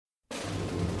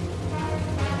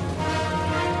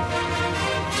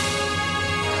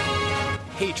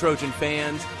Hey, Trojan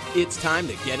fans, it's time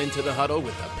to get into the huddle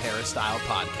with the Peristyle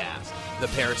Podcast. The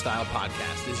Peristyle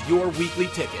Podcast is your weekly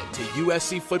ticket to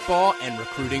USC football and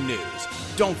recruiting news.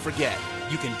 Don't forget,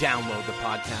 you can download the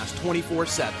podcast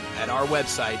 24/7 at our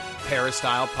website,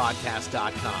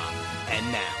 peristylepodcast.com.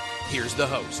 And now, here's the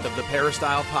host of the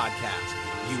Peristyle Podcast,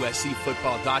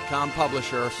 USCfootball.com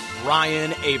publisher,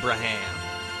 Ryan Abraham.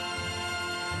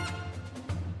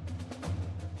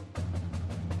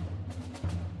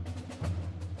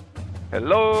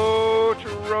 Hello,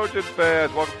 Trojan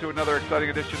fans. Welcome to another exciting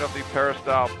edition of the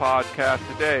Peristyle Podcast.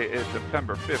 Today is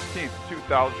September 15th,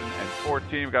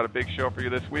 2014. We've got a big show for you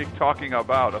this week, talking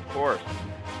about, of course,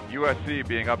 USC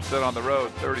being upset on the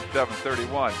road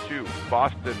 37-31 to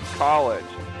Boston College,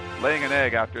 laying an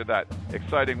egg after that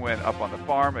exciting win up on the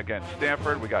farm against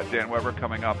Stanford. We got Dan Weber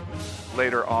coming up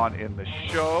later on in the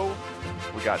show.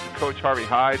 We got Coach Harvey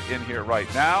Hyde in here right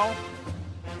now.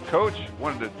 Coach,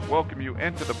 wanted to welcome you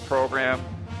into the program,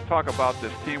 talk about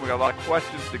this team. We got a lot of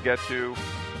questions to get to.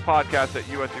 Podcast at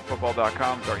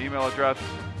uscfootball.com is our email address.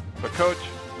 But Coach,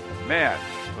 man,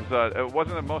 it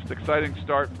wasn't the most exciting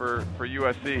start for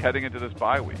USC heading into this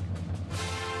bye week.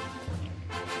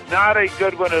 Not a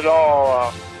good one at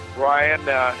all, Ryan.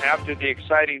 After the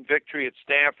exciting victory at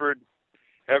Stanford,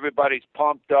 everybody's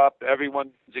pumped up.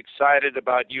 Everyone's excited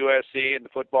about USC and the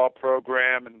football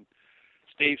program and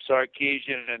Steve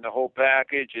Sarkisian and the whole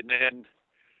package, and then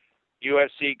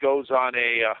USC goes on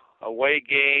a away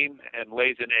game and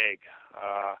lays an egg.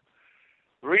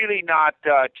 Really not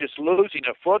just losing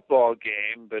a football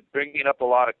game, but bringing up a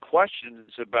lot of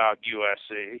questions about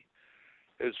USC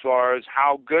as far as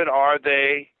how good are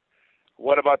they,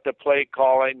 what about the play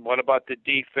calling, what about the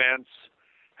defense,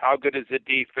 how good is the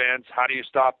defense, how do you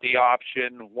stop the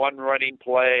option, one running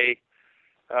play.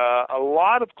 A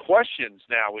lot of questions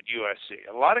now with USC.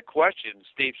 A lot of questions.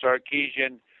 Steve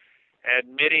Sarkisian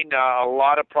admitting a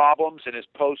lot of problems in his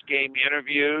post-game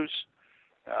interviews.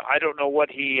 I don't know what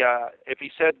if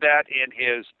he said that in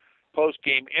his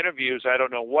post-game interviews, I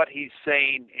don't know what he's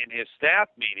saying in his staff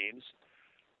meetings,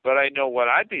 but I know what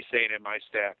I'd be saying in my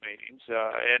staff meetings.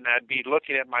 And I'd be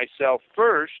looking at myself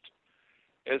first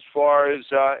as far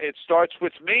as it starts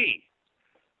with me.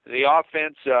 The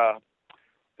offense,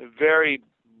 very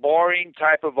boring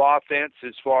type of offense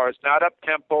as far as not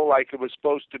up-tempo like it was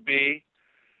supposed to be.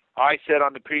 I said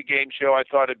on the pregame show I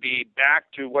thought it'd be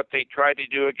back to what they tried to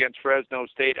do against Fresno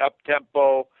State,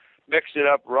 up-tempo, mix it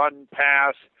up, run,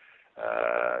 pass,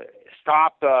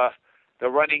 stop the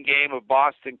running game of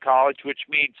Boston College, which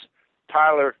means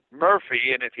Tyler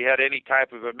Murphy, and if he had any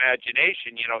type of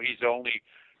imagination, he's the only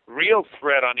real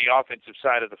threat on the offensive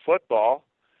side of the football.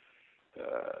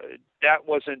 That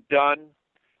wasn't done.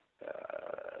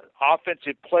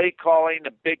 Offensive play calling,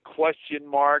 a big question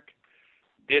mark.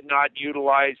 Did not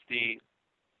utilize the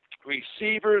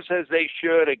receivers as they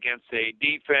should against a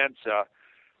defense.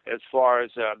 As far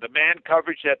as the man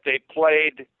coverage that they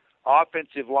played,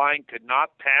 offensive line could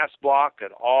not pass block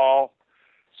at all.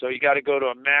 So you got to go to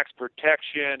a max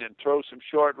protection and throw some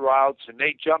short routes, and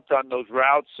they jumped on those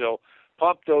routes. So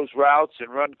pump those routes and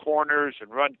run corners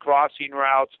and run crossing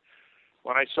routes.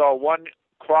 When I saw one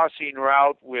crossing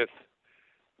route with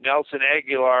Nelson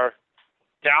Aguilar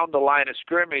down the line of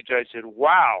scrimmage, I said,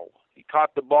 wow, he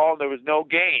caught the ball and there was no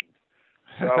gain.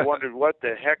 So I wondered what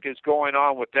the heck is going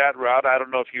on with that route. I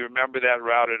don't know if you remember that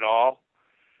route at all.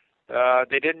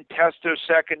 They didn't test their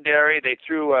secondary. They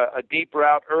threw a deep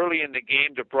route early in the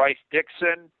game to Bryce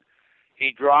Dixon.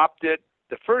 He dropped it.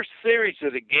 The first series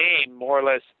of the game, more or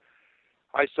less,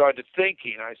 I started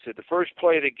thinking. I said the first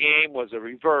play of the game was a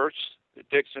reverse to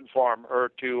Dixon Farmer, or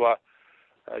to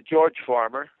George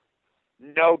Farmer.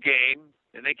 No game.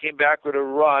 And they came back with a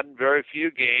run, very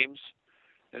few games.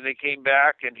 And they came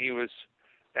back and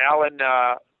Allen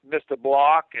missed a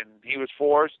block and he was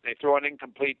forced. They throw an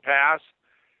incomplete pass.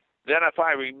 Then if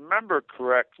I remember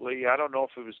correctly, I don't know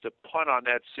if it was the punt on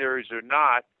that series or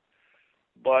not,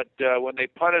 but when they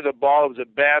punted the ball, it was a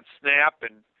bad snap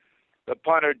and the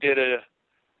punter did an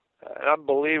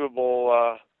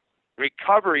unbelievable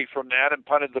recovery from that and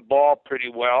punted the ball pretty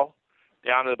well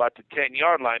down to about the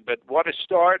 10-yard line. But what a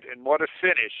start and what a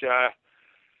finish.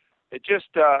 It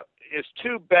just is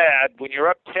too bad when you're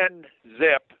up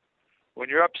 10-zip, when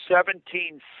you're up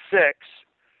 17-6,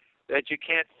 that you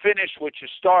can't finish what you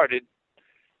started.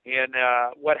 And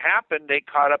what happened, they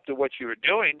caught up to what you were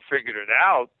doing, figured it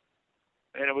out,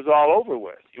 and it was all over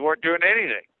with. You weren't doing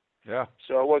anything. Yeah.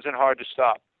 So it wasn't hard to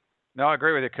stop. No, I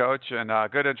agree with you, Coach, and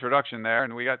good introduction there.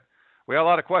 And we got a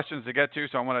lot of questions to get to,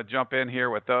 so I want to jump in here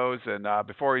with those. And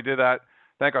before we do that,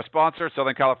 Thank our sponsor,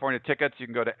 Southern California Tickets. You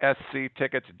can go to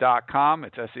sctickets.com.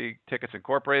 It's SC Tickets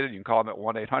Incorporated. You can call them at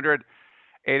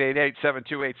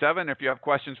 1-800-888-7287. If you have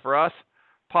questions for us,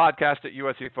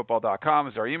 podcast@uscfootball.com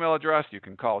is our email address. You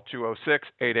can call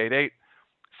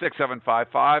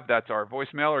 206-888-6755. That's our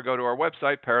voicemail, or go to our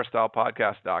website,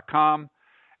 peristylepodcast.com,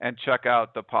 and check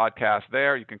out the podcast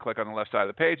there. You can click on the left side of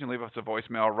the page and leave us a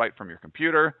voicemail right from your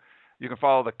computer. You can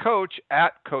follow the coach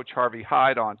at Coach Harvey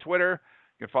Hyde on Twitter.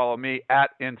 You can follow me at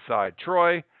Inside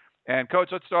Troy. And, Coach,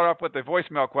 let's start off with the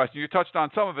voicemail question. You touched on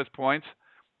some of his points,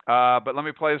 but let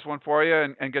me play this one for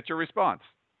you and get your response.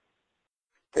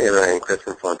 Hey, Ryan, Chris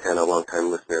from Fontana,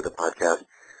 long-time listener of the podcast.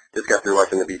 Just got through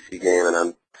watching the BC game, and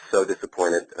I'm so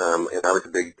disappointed. And I was a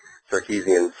big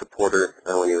Sarkisian supporter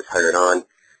when he was hired on.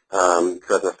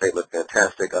 Fresno State looked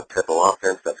fantastic, up-tempo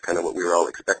offense. That's kind of what we were all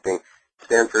expecting.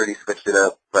 Stanford, he switched it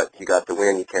up, but he got the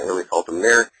win. You can't really fault him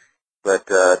there. But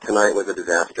tonight was a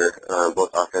disaster,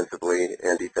 both offensively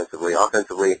and defensively.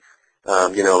 Offensively, a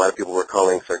lot of people were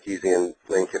calling Sarkisian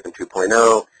Lane Kiffin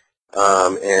 2.0,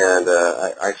 and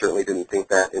I certainly didn't think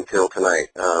that until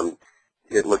tonight.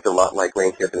 It looked a lot like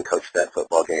Lane Kiffin coached that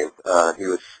football game. He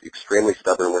was extremely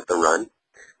stubborn with the run.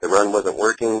 The run wasn't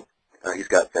working. He's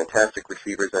got fantastic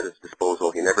receivers at his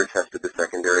disposal. He never tested the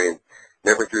secondary and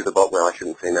never threw the ball. Well, I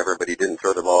shouldn't say never, but he didn't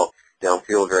throw the ball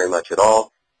downfield very much at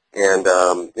all. And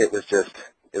it was just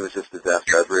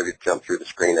disaster. I was ready to jump through the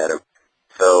screen at him.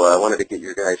 So I wanted to get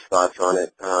your guys' thoughts on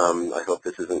it. I hope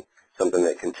this isn't something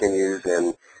that continues,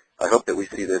 and I hope that we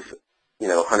see this,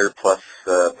 100-plus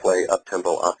play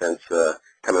up-tempo offense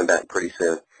coming back pretty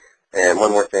soon. And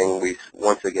one more thing, we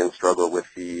once again struggle with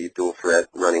the dual-threat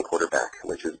running quarterback,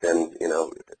 which has been,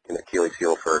 an Achilles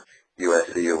heel for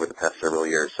USC over the past several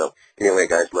years. So anyway,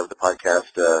 guys, love the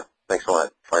podcast. Thanks a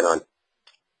lot. Fight on.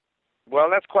 Well,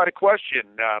 that's quite a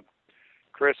question,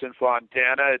 Chris in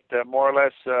Fontana. More or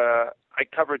less, I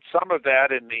covered some of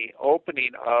that in the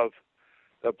opening of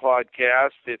the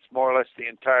podcast. It's more or less the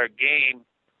entire game.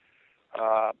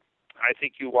 I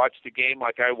think you watched the game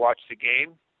like I watched the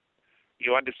game.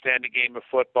 You understand the game of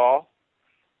football.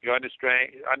 You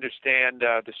understand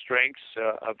the strengths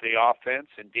of the offense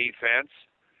and defense.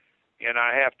 And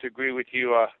I have to agree with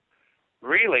you.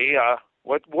 Really,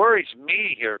 what worries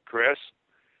me here, Chris,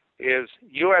 is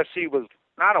USC was,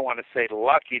 I don't want to say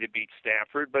lucky to beat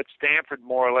Stanford, but Stanford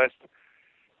more or less,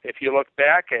 if you look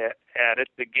back at it,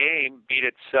 the game beat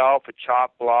itself, a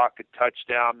chop block, a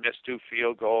touchdown, missed 2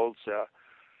 field goals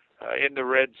in the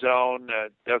red zone.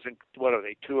 What are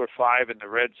they, 2 or 5 in the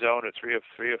red zone, or 3 or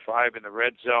 5 in the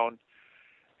red zone?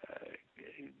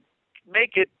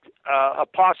 Make it a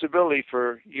possibility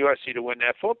for USC to win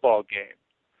that football game.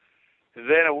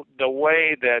 Then the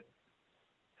way that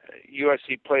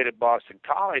USC played at Boston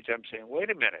College, I'm saying,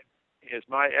 wait a minute, is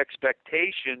my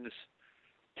expectations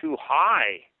too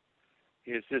high?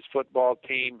 Is this football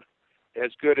team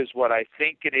as good as what I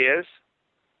think it is?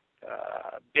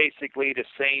 Basically the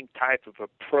same type of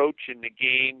approach in the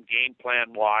game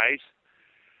plan-wise.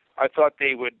 I thought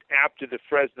they would, after the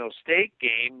Fresno State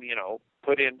game,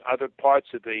 put in other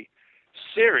parts of the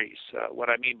series. What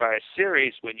I mean by a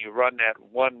series, when you run that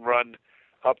one run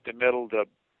up the middle to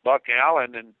Buck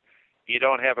Allen and you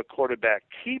don't have a quarterback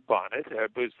keep on it,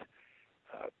 because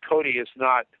Cody is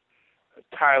not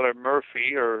Tyler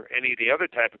Murphy or any of the other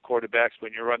type of quarterbacks.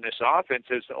 When you run this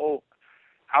offense as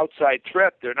outside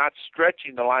threat, they're not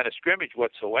stretching the line of scrimmage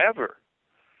whatsoever.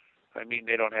 I mean,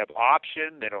 they don't have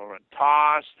option, they don't run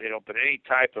toss, they don't put any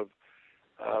type of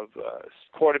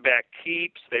quarterback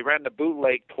keeps. They ran the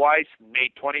bootleg twice and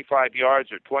made 25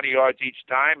 yards or 20 yards each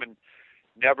time and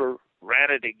never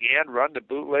ran it again. Run the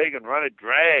bootleg and run a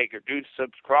drag, or do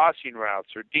some crossing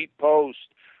routes or deep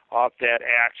post off that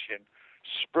action.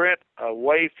 Sprint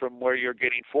away from where you're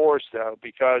getting forced,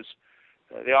 because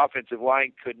the offensive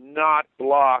line could not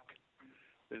block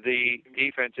the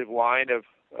defensive line of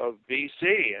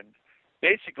BC. And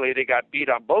basically they got beat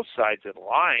on both sides of the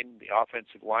line. The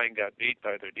offensive line got beat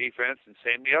by their defense, and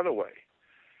same the other way.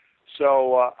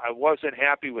 So I wasn't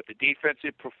happy with the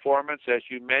defensive performance.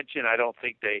 As you mentioned, I don't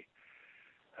think they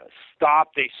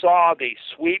stopped. They saw the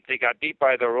sweep. They got beat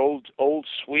by their old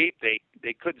sweep. They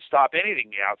couldn't stop anything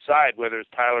the outside, whether it's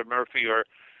Tyler Murphy or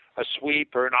a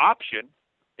sweep or an option.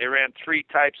 They ran 3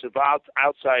 types of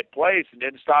outside plays and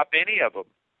didn't stop any of them.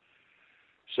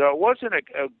 So it wasn't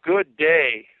a good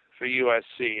day for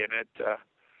USC, and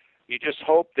you just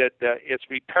hope that it's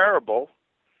repairable,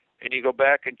 and you go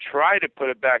back and try to put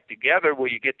it back together where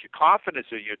you get your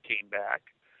confidence of your team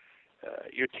back.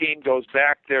 Your team goes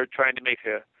back there trying to make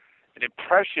an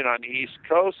impression on the East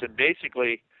Coast, and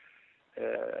basically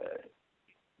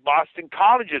Boston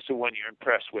College is the one you're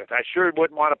impressed with. I sure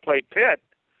wouldn't want to play Pitt.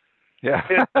 Yeah.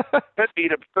 Pitt beat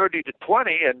them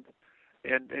 30-20,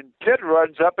 and Pitt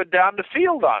runs up and down the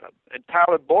field on them. And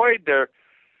Tyler Boyd, their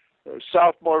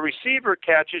sophomore receiver,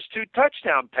 catches 2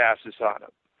 touchdown passes on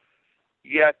them.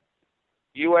 Yet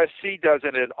USC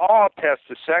doesn't at all test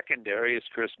the secondary, as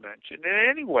Chris mentioned, in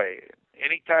any way.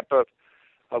 Any type of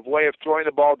way of throwing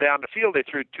the ball down the field. They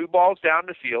threw 2 balls down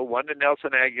the field, one to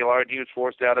Nelson Aguilar, and he was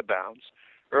forced out of bounds.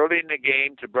 Early in the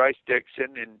game to Bryce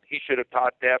Dixon, and he should have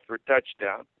caught that for a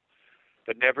touchdown.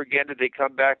 But never again did they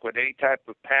come back with any type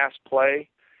of pass play,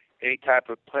 any type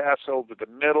of pass over the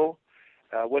middle.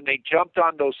 When they jumped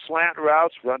on those slant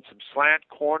routes, run some slant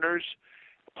corners,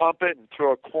 pump it and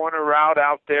throw a corner route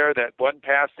out there, that one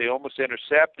pass they almost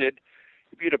intercepted.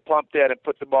 If you'd have pumped that and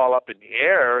put the ball up in the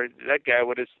air, that guy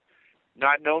would have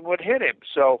not known what hit him.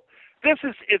 So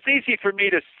it's easy for me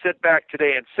to sit back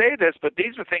today and say this, but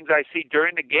these are things I see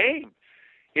during the game.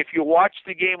 If you watch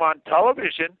the game on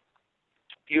television,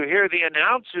 you hear the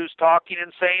announcers talking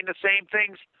and saying the same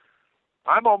things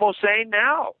I'm almost saying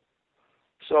now.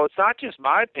 So it's not just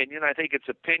my opinion. I think it's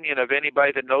opinion of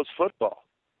anybody that knows football.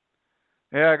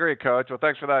 Yeah, I agree, Coach. Well,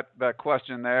 thanks for that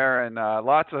question there, and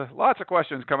lots of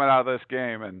questions coming out of this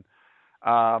game, and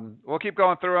we'll keep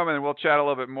going through them, and we'll chat a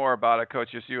little bit more about it,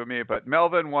 Coach, just you and me. But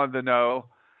Melvin wanted to know,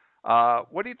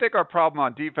 what do you think our problem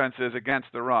on defense is against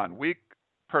the run? Weak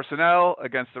personnel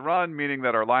against the run, meaning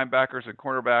that our linebackers and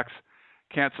cornerbacks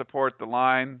can't support the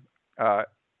line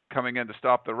coming in to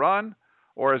stop the run,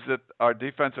 or is it our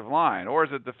defensive line, or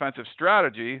is it defensive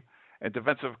strategy and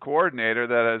defensive coordinator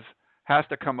that has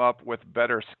to come up with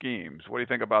better schemes? What do you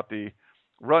think about the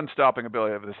run-stopping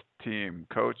ability of this team,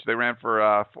 Coach? They ran for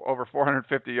over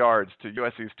 450 yards to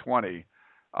USC's 20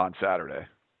 on Saturday.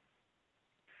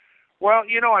 Well,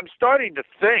 I'm starting to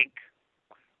think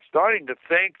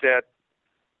that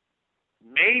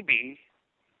maybe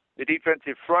the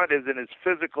defensive front isn't as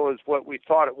physical as what we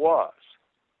thought it was,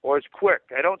 or as quick.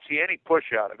 I don't see any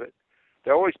push out of it.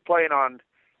 They're always playing on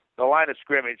the line of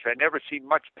scrimmage. I never see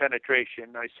much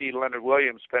penetration. I see Leonard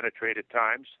Williams penetrate at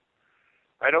times.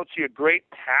 I don't see a great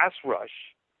pass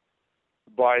rush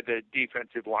by the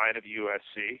defensive line of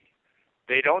USC.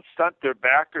 They don't stunt their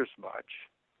backers much,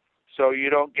 so you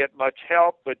don't get much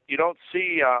help, but you don't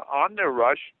see on their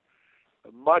rush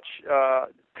much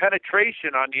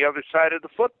penetration on the other side of the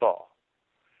football.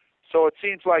 So it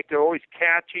seems like they're always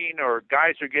catching, or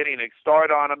guys are getting a start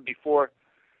on them before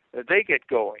they get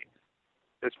going.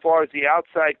 As far as the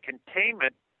outside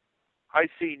containment, I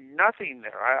see nothing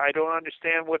there. I don't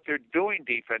understand what they're doing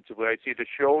defensively. I see the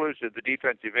shoulders of the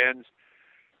defensive ends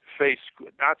face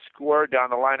not square down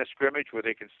the line of scrimmage where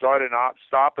they can stop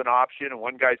an option, and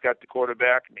one guy's got the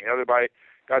quarterback and the other guy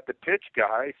got the pitch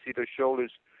guy. I see the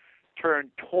shoulders turn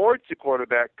towards the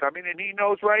quarterback coming, and he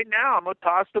knows right now I'm going to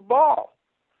toss the ball.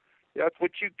 That's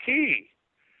what you key.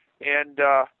 And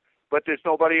but there's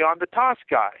nobody on the toss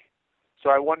guy. So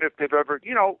I wonder if they've ever,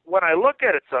 when I look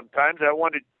at it sometimes, I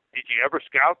wonder, did you ever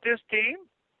scout this team?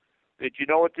 Did you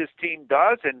know what this team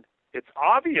does? And it's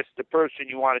obvious the person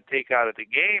you want to take out of the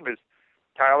game is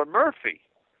Tyler Murphy.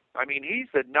 I mean, he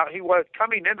was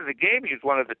coming into the game, he was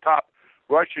one of the top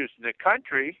rushers in the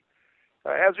country.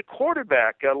 As a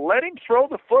quarterback, let him throw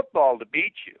the football to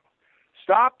beat you.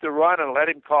 Stop the run and let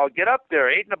him call. Get up there,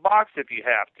 8 in the box if you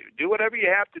have to. Do whatever you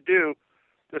have to do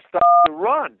to stop the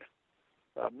run.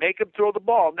 Make him throw the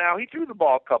ball. Now, he threw the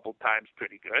ball a couple times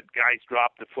pretty good. Guys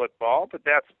dropped the football, but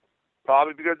that's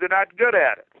probably because they're not good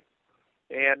at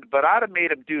it. But I'd have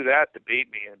made him do that to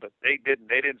beat me, but they didn't.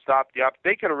 They didn't stop the up.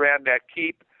 They could have ran that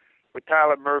keep with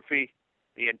Tyler Murphy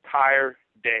the entire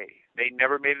day. They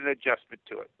never made an adjustment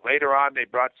to it. Later on, they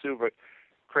brought Stu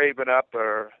Craven up,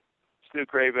 and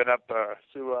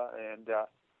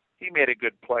he made a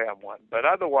good play on one. But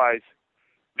otherwise,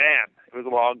 man, it was a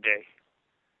long day.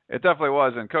 It definitely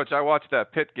was. And, Coach, I watched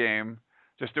that Pitt game,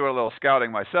 just doing a little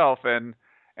scouting myself, and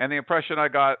the impression I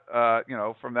got,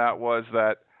 from that was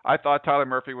that I thought Tyler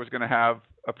Murphy was going to have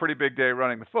a pretty big day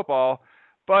running the football,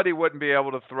 but he wouldn't be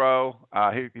able to throw.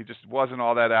 He just wasn't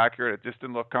all that accurate. It just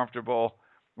didn't look comfortable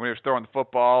when he was throwing the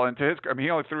football. And he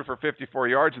only threw for 54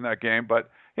 yards in that game, but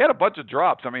he had a bunch of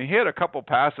drops. I mean, he had a couple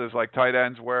passes like tight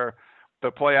ends where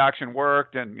the play action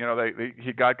worked, and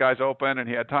he got guys open, and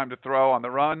he had time to throw on the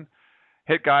run,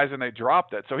 hit guys, and they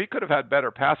dropped it. So he could have had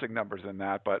better passing numbers than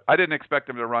that, but I didn't expect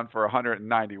him to run for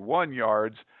 191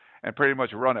 yards and pretty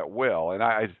much run at will. And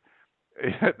I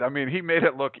mean, he made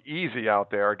it look easy out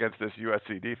there against this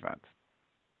USC defense.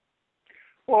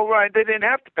 Well, Ryan, they didn't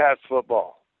have to pass the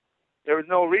football. There was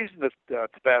no reason to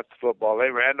pass the football. They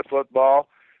ran the football.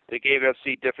 They gave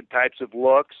SC different types of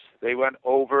looks. They went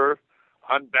over,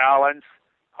 unbalanced,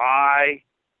 high,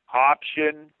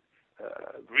 option,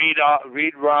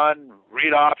 read run,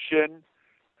 read option.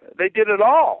 They did it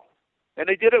all, and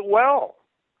they did it well.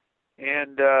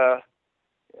 And,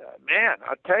 man,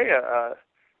 I'll tell you,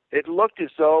 it looked as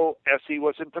though SC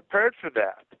wasn't prepared for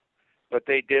that. But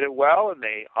they did it well, and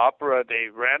they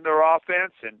ran their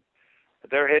offense, and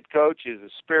their head coach is a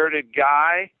spirited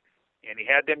guy, and he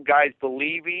had them guys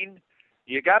believing.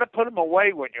 You got to put them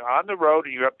away when you're on the road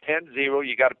and you're up 10-0.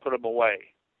 You got to put them away.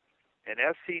 And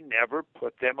SC never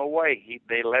put them away.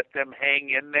 They let them hang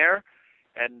in there,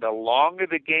 and the longer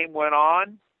the game went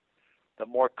on, the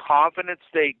more confidence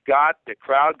they got. The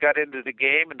crowd got into the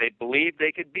game, and they believed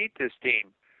they could beat this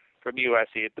team from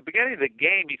USC. At the beginning of the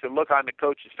game, you could look on the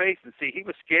coach's face and see he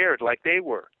was scared like they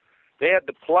were. They had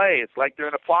to play. It's like they're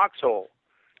in a foxhole.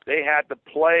 They had to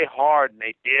play hard, and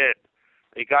they did.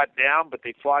 They got down, but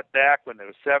they fought back when there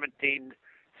was 17-6.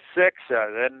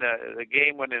 Then the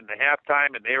game went into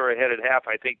halftime, and they were ahead at half,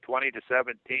 I think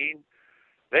 20-17.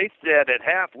 They said at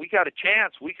half, we got a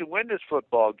chance. We can win this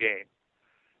football game.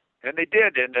 And they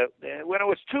did. And when it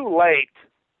was too late,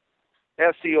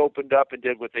 SC opened up and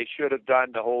did what they should have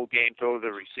done the whole game, throw to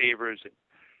the receivers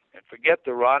and forget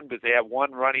the run, because they have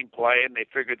one running play, and they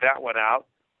figured that one out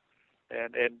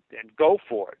and go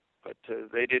for it. But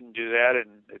they didn't do that,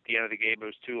 and at the end of the game, it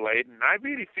was too late. And I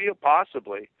really feel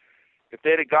possibly if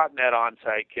they'd have gotten that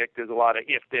onside kick, there's a lot of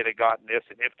if they'd have gotten this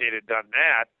and if they'd have done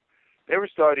that, they were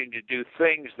starting to do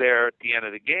things there at the end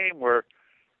of the game where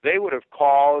they would have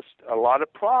caused a lot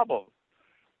of problem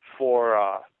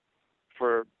for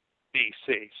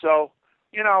BC. So,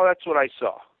 that's what I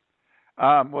saw.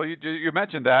 Well, you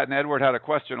mentioned that, and Edward had a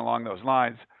question along those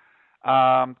lines.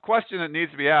 Question that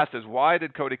needs to be asked is, why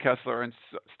did Cody Kessler and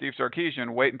Steve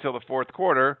Sarkisian wait until the fourth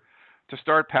quarter to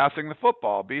start passing the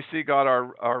football? BC got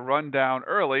our run down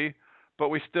early, but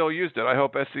we still used it. I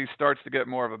hope SC starts to get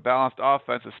more of a balanced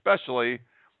offense, especially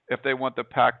if they want the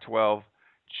Pac-12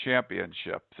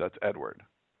 championship. That's Edward.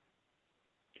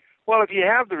 Well, if you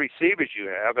have the receivers you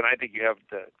have, and I think you have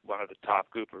one of the top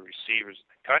group of receivers in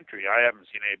the country, I haven't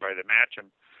seen anybody to match them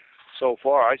so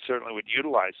far. I certainly would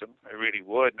utilize them. I really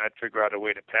would, and I'd figure out a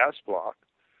way to pass block.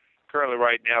 Currently,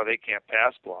 right now, they can't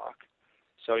pass block.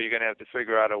 So you're going to have to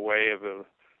figure out a way of a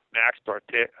max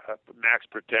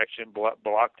protection,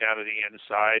 block down to the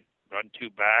inside, run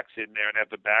two backs in there and have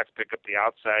the backs pick up the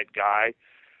outside guy.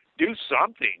 Do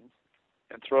something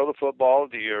and throw the football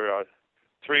to your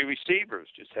three receivers.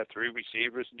 Just have three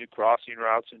receivers and do crossing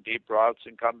routes and deep routes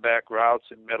and comeback routes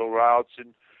and middle routes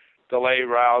and delay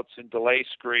routes and delay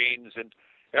screens and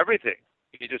everything.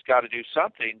 You just got to do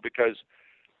something because,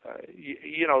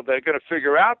 they're going to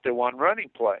figure out the one running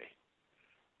play.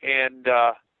 And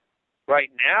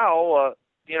right now,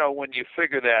 when you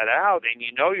figure that out and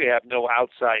you have no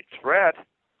outside threat,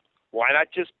 why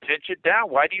not just pinch it down?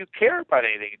 Why do you care about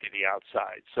anything to the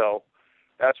outside? So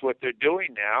that's what they're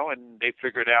doing now, and they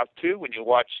figured out, too, when you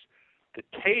watch the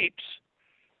tapes,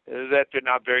 that they're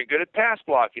not very good at pass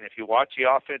blocking. If you watch the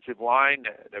offensive line,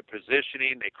 their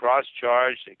positioning, they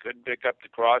cross-charged. They couldn't pick up the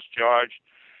cross-charge.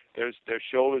 Their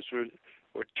shoulders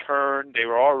were turned. They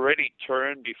were already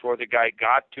turned before the guy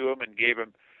got to him and gave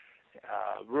him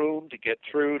room to get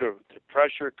through to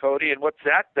pressure Cody. And what's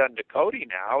that done to Cody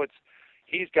now?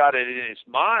 He's got it in his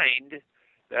mind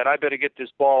that I better get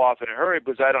this ball off in a hurry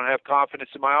because I don't have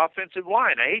confidence in my offensive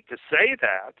line. I hate to say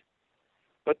that,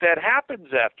 but that happens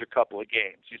after a couple of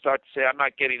games. You start to say, I'm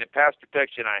not getting the pass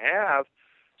protection I have,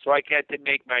 so I can't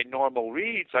make my normal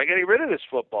reads. I got to get rid of this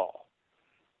football.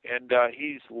 And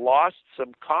he's lost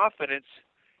some confidence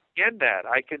in that.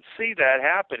 I can see that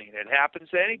happening. It happens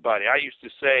to anybody. I used to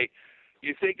say,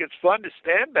 you think it's fun to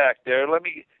stand back there? Let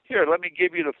me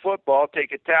give you the football,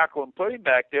 take a tackle, and put him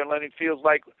back there, and let's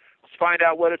find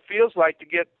out what it feels like to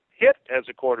get hit as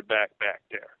a quarterback back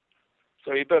there.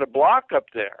 So you better block up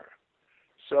there.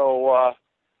 So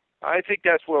I think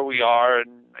that's where we are,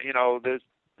 and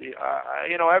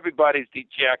everybody's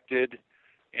dejected,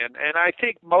 and I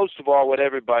think most of all, what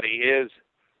everybody is,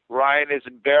 Ryan is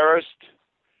embarrassed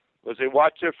because they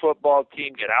watch their football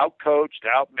team get outcoached,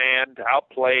 outmanned,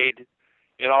 outplayed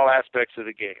in all aspects of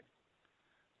the game.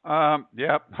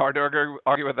 Yep, hard to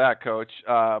argue with that, Coach.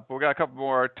 But we got a couple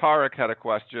more. Tarek had a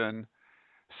question.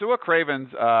 Sua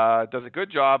Cravens does a good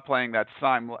job playing that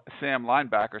Sam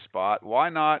linebacker spot. Why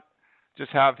not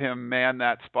just have him man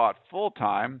that spot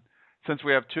full-time since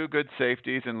we have two good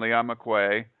safeties in Leon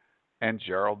McQuay and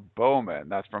Gerald Bowman?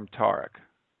 That's from Tarek.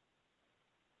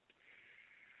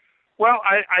 Well,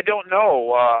 I don't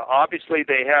know. Obviously,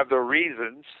 they have their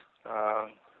reasons.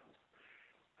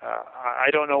 I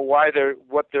don't know what their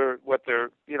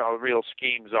real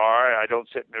schemes are. I don't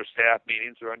sit in their staff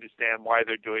meetings or understand why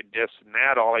they're doing this and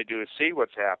that. All I do is see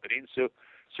what's happening. So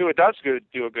Sua does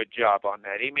do a good job on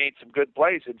that. He made some good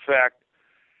plays. In fact,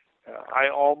 I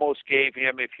almost gave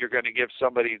him, if you're going to give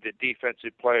somebody the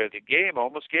defensive player of the game, I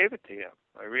almost gave it to him.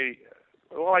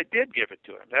 I did give it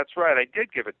to him. That's right, I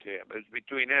did give it to him. It was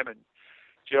between him and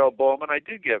Gerald Bowman. I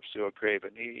did give Sua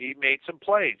Craven. He made some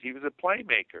plays. He was a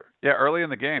playmaker. Yeah, early in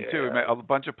the game, too. He made a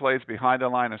bunch of plays behind the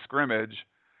line of scrimmage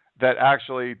that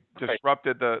actually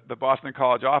disrupted the Boston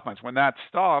College offense. When that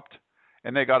stopped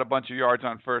and they got a bunch of yards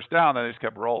on first down, they just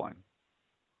kept rolling.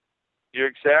 You're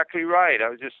exactly right. I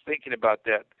was just thinking about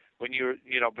that when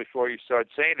before you started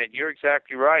saying it. You're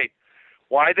exactly right.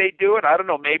 Why they do it, I don't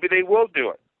know. Maybe they will do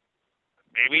it.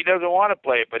 Maybe he doesn't want to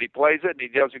play it, but he plays it, and he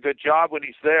does a good job when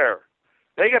he's there.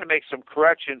 They got to make some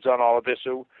corrections on all of this.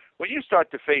 So when you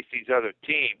start to face these other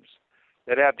teams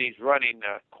that have these running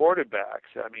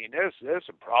quarterbacks, I mean, there's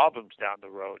some problems down the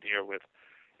road here with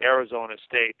Arizona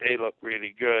State. They look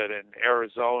really good, and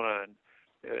Arizona,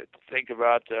 and think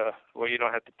about you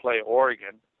don't have to play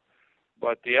Oregon,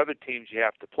 but the other teams you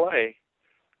have to play.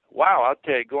 Wow, I'll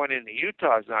tell you, going into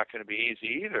Utah is not going to be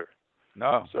easy either.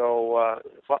 No. So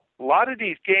a lot of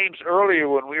these games earlier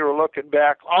when we were looking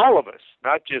back, all of us,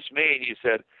 not just me, and you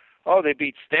said, oh, they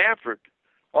beat Stanford.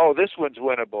 Oh, this one's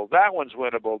winnable. That one's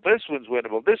winnable. This one's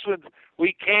winnable. This one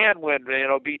we can win.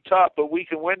 It'll be tough, but we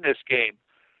can win this game.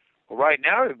 Well, right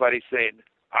now everybody's saying,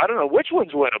 I don't know which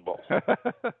one's winnable.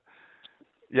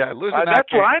 Yeah, losing that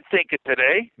that's game. what I'm thinking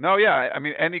today. No, yeah. I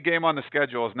mean, any game on the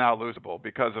schedule is now losable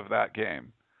because of that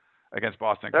game against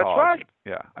Boston College. That's right.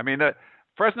 Yeah. I mean,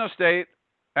 Fresno State,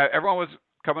 everyone was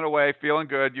coming away feeling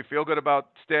good. You feel good about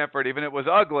Stanford. Even if it was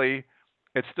ugly,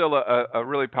 it's still a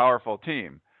really powerful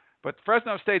team. But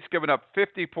Fresno State's given up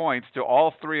 50 points to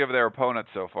all three of their opponents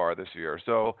so far this year.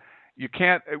 So you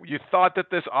thought that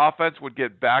this offense would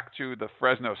get back to the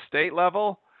Fresno State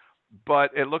level,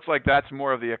 but it looks like that's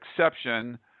more of the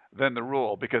exception than the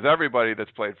rule, because everybody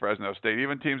that's played Fresno State,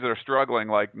 even teams that are struggling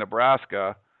like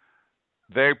Nebraska,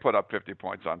 they put up 50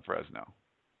 points on Fresno.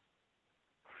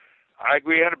 I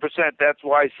agree 100%. That's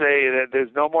why I say that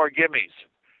there's no more gimmies.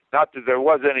 Not that there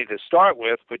was any to start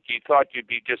with, but you thought you'd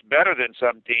be just better than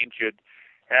some teams. You'd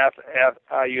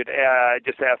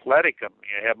just athletic them.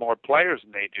 You have more players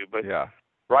than they do. But yeah.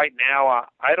 Right now,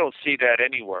 I don't see that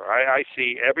anywhere. I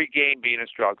see every game being a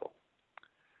struggle.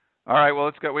 All right,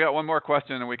 well, we got one more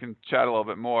question, and we can chat a little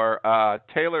bit more.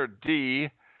 Taylor D.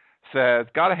 says,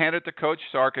 got to hand it to Coach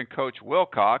Sark and Coach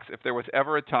Wilcox. If there was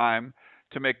ever a time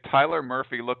to make Tyler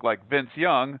Murphy look like Vince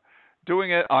Young,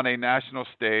 doing it on a national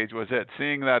stage was it.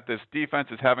 Seeing that this defense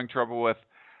is having trouble with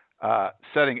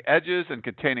setting edges and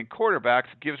containing quarterbacks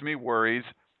gives me worries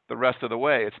the rest of the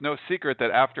way. It's no secret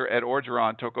that after Ed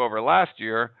Orgeron took over last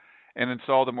year and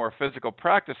installed a more physical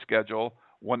practice schedule,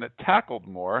 one that tackled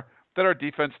more, that our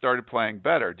defense started playing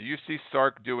better. Do you see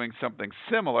Sark doing something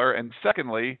similar? And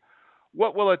secondly,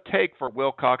 what will it take for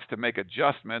Wilcox to make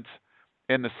adjustments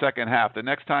in the second half? The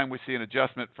next time we see an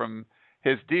adjustment from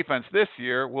his defense this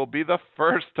year will be the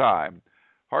first time.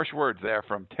 Harsh words there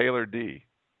from Taylor D.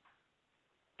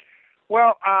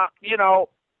 Well,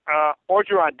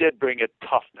 Orgeron did bring a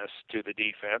toughness to the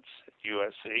defense at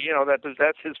USC.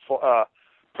 That's his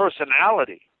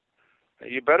personality.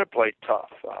 You better play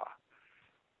tough.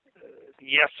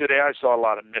 Yesterday I saw a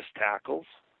lot of missed tackles.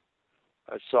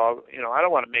 I saw, I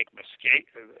don't want to make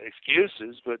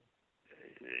excuses, but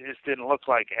it just didn't look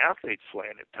like athletes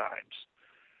playing at times.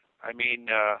 I mean,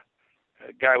 a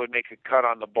guy would make a cut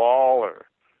on the ball,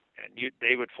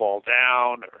 they would fall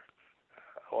down,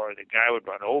 or the guy would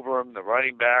run over him, the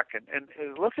running back. And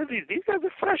look at these guys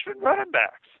are freshman running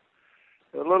backs.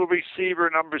 The little receiver,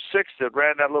 number 6, that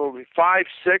ran that little 5'6",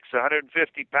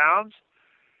 150 pounds.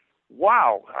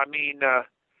 Wow. I mean,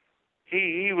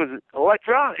 he was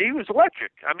electric. He was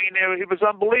electric. I mean, it was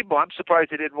unbelievable. I'm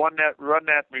surprised he didn't run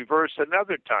that reverse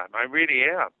another time. I really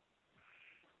am.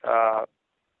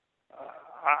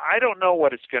 I don't know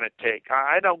what it's going to take.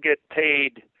 I don't get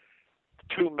paid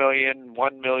 $2 million,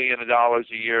 $1 million a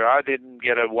year. I didn't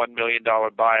get a $1 million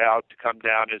buyout to come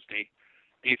down as the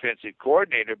defensive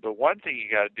coordinator. But one thing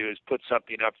you got to do is put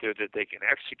something up there that they can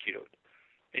execute.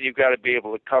 And you've got to be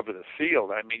able to cover the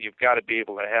field. I mean, you've got to be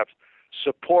able to have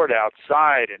support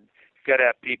outside, and you've got to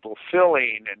have people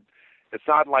filling. And it's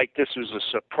not like this was a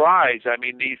surprise. I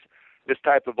mean, this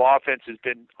type of offense has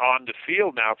been on the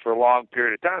field now for a long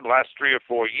period of time. The last 3 or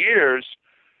 4 years,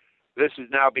 this is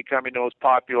now becoming the most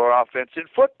popular offense in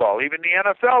football. Even the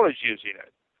NFL is using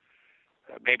it.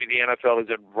 Maybe the NFL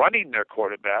isn't running their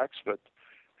quarterbacks, but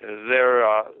they're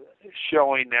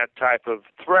showing that type of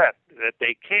threat that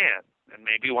they can, and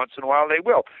maybe once in a while they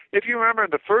will. If you remember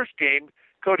in the first game,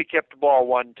 Cody kept the ball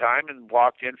one time and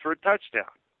walked in for a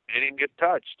touchdown. He didn't even get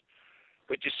touched.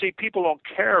 But you see, people don't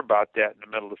care about that in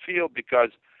the middle of the field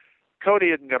because Cody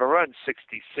isn't going to run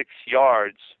 66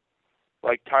 yards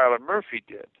like Tyler Murphy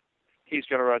did. He's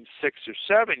going to run 6 or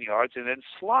 7 yards and then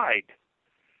slide.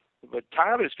 But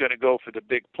Tyler's going to go for the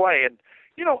big play. And,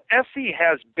 you know, SC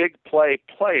has big play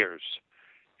players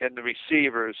in the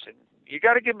receivers, and you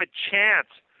got to give them a chance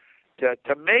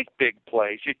to make big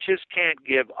plays. You just can't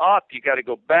give up. You got to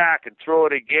go back and throw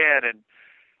it again and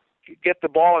get the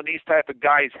ball in these type of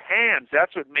guys' hands.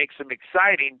 That's what makes them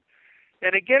exciting.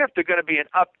 And again, if they're going to be an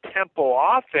up-tempo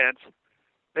offense,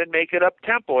 then make it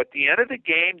up-tempo. At the end of the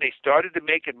game, they started to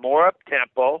make it more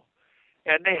up-tempo,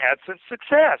 and they had some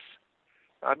success.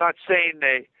 I'm not saying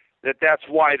that's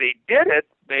why they did it.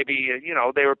 Maybe, you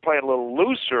know, they were playing a little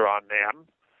looser on them.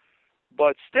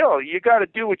 But still, you got to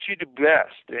do what you do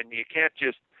best, and you can't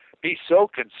just be so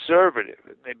conservative.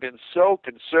 And they've been so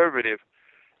conservative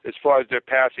as far as their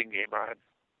passing game, Ryan.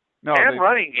 No,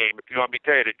 running game, if you want me to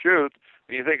tell you the truth.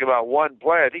 When you think about one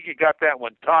play, I think you got that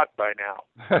one taught by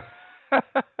now.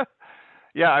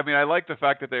 Yeah, I mean, I like the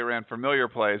fact that they ran familiar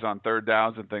plays on third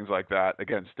downs and things like that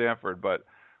against Stanford, but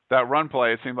that run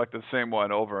play, it seemed like the same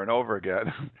one over and over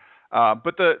again.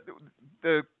 But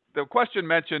the question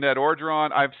mentioned Ed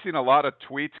Orgeron. I've seen a lot of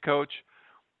tweets, Coach,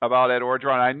 about Ed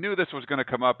Orgeron. I knew this was going to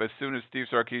come up as soon as Steve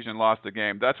Sarkisian lost the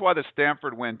game. That's why the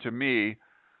Stanford win, to me,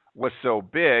 was so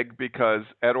big, because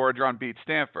Ed Orgeron beat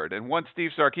Stanford. And once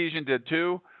Steve Sarkisian did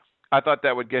too, I thought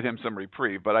that would get him some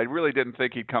reprieve. But I really didn't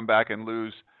think he'd come back and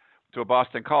lose to a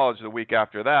Boston College the week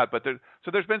after that. But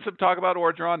there's been some talk about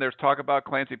Orgeron. There's talk about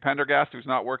Clancy Pendergast, who's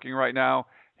not working right now.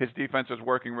 His defense was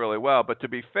working really well. But to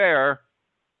be fair,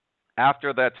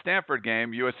 after that Stanford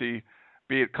game, USC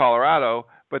beat Colorado,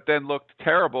 but then looked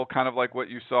terrible, kind of like what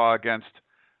you saw against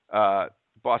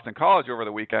Boston College over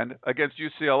the weekend against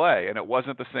UCLA, and it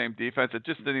wasn't the same defense. It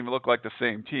just didn't even look like the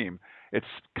same team. It's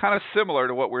kind of similar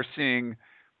to what we're seeing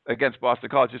against Boston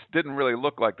College. Just didn't really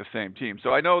look like the same team. So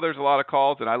I know there's a lot of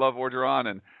calls, and I love Orgeron,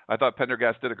 and I thought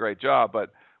Pendergast did a great job, but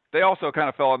they also kind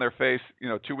of fell on their face,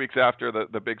 2 weeks after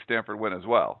the big Stanford win as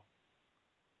well.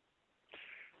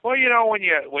 Well, when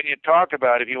you talk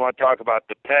about, if you want to talk about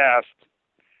the past,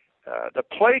 the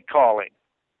play calling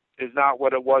is not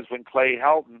what it was when Clay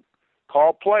Helton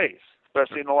called plays,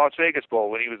 especially in the Las Vegas Bowl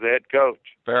when he was the head coach.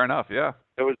 Fair enough, yeah.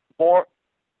 There was more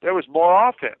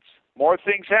offense, more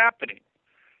things happening.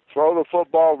 Throw the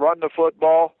football, run the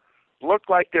football. Looked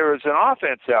like there was an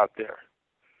offense out there.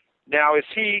 Now, is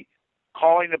he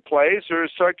calling the plays or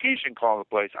is Sarkisian calling the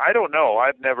plays? I don't know.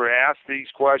 I've never asked these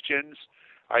questions.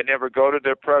 I never go to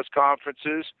their press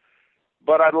conferences.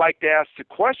 But I'd like to ask the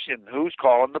question, who's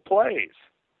calling the plays?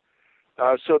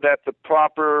 So that the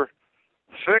proper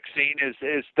fixing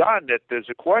is done, that there's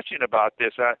a question about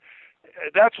this.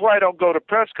 That's why I don't go to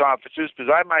press conferences,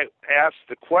 because I might ask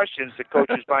the questions that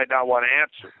coaches might not want to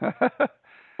answer.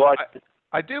 But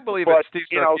I do believe that Steve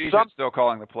Sarkisian is still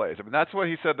calling the plays. I mean, that's what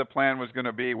he said the plan was going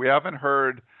to be. We haven't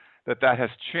heard that has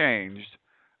changed,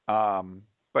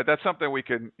 but that's something we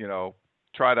can,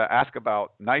 try to ask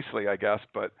about nicely, I guess.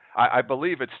 But I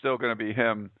believe it's still going to be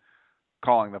him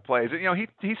calling the plays. And,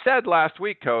 he said last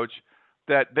week, Coach,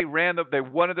 that they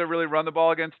wanted to really run the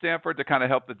ball against Stanford to kind of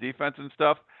help the defense and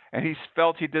stuff, and he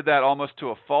felt he did that almost to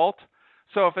a fault.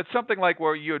 So if it's something like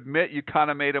where you admit you kind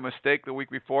of made a mistake the week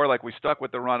before, like we stuck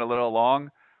with the run a little long,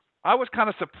 I was kind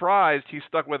of surprised he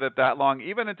stuck with it that long,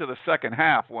 even into the second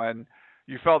half, when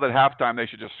you felt at halftime they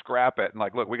should just scrap it and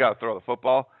look, we got to throw the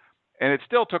football. And it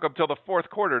still took them till the fourth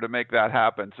quarter to make that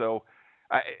happen. So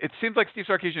it seems like Steve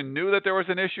Sarkisian knew that there was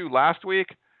an issue last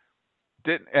week,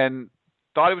 and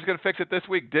thought he was going to fix it this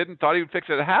week, didn't. Thought he would fix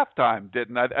it at halftime,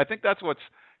 didn't. I think that's what's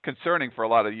concerning for a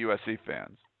lot of USC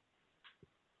fans.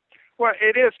 Well,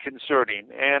 it is concerning,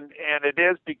 and it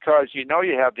is because you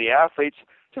have the athletes,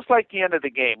 just like the end of the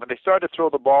game, when they started to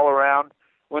throw the ball around,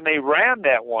 when they ran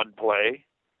that one play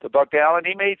to Buck Allen,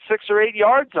 he made 6 or 8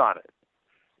 yards on it,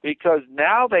 because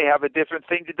now they have a different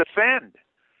thing to defend.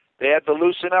 They had to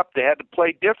loosen up. They had to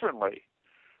play differently.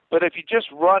 But if you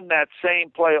just run that same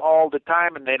play all the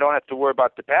time and they don't have to worry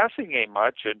about the passing game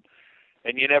much,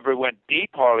 and you never went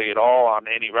deep hardly at all on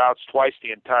any routes twice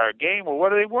the entire game, well,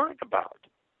 what are they worried about?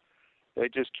 They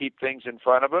just keep things in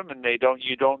front of them, and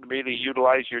you don't really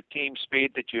utilize your team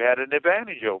speed that you had an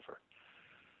advantage over.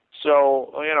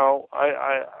 So,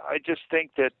 I just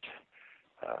think that,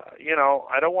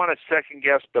 I don't want to second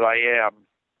guess, but I am.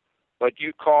 But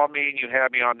you call me and you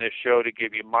have me on this show to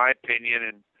give you my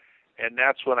opinion, and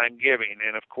that's what I'm giving.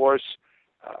 And, of course,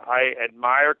 I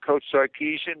admire Coach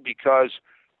Sarkisian because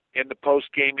in the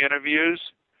post-game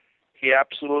interviews, he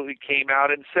absolutely came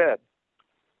out and said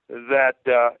that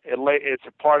it's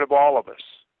a part of all of us,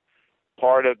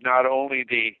 part of not only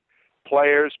the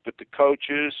players but the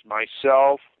coaches,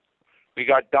 myself. We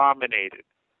got dominated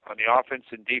on the offense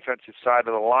and defensive side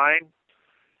of the line,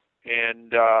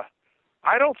 and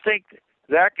I don't think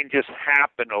that can just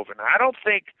happen overnight. I don't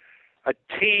think a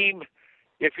team,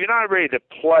 if you're not ready to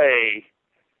play,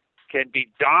 can be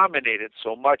dominated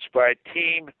so much by a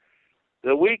team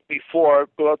the week before,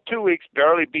 2 weeks,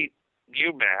 barely beat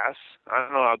UMass. I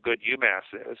don't know how good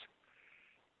UMass is.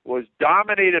 Was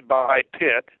dominated by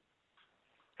Pitt,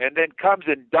 and then comes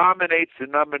and dominates the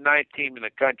number 9 team in the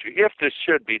country, if this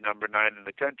should be number 9 in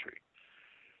the country.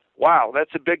 Wow,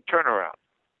 that's a big turnaround.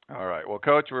 All right. Well,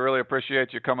 Coach, we really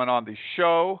appreciate you coming on the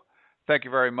show. Thank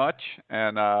you very much.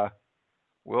 And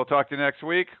we'll talk to you next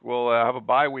week. We'll have a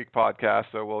bye-week podcast,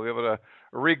 so we'll be able to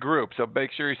regroup. So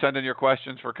make sure you send in your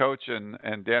questions for Coach and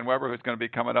Dan Weber, who's going to be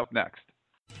coming up next.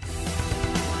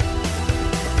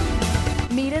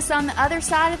 Meet us on the other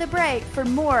side of the break for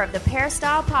more of the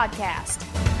Peristyle Podcast.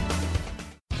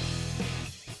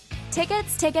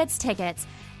 Tickets, tickets, tickets.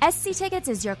 SC Tickets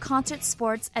is your concert,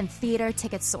 sports, and theater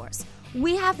ticket source.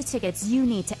 We have the tickets you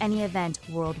need to any event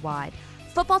worldwide.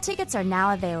 Football tickets are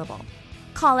now available.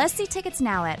 Call SC Tickets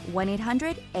now at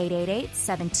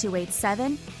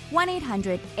 1-800-888-7287,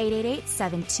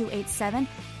 1-800-888-7287.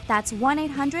 That's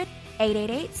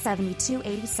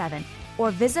 1-800-888-7287.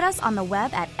 Or visit us on the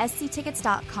web at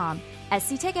sctickets.com.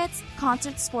 SC Tickets,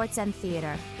 concert, sports, and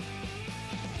theater.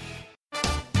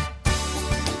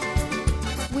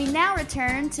 We now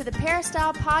return to the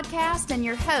Peristyle Podcast and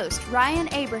your host,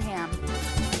 Ryan Abraham.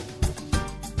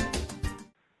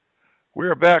 We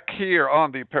are back here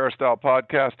on the Peristyle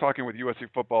Podcast talking with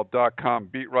USCFootball.com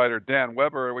beat writer Dan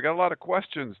Weber. We got a lot of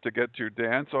questions to get to,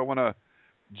 Dan, so I want to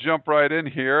jump right in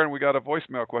here, and we got a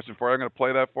voicemail question for you. I'm going to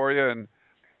play that for you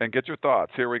and get your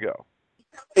thoughts. Here we go.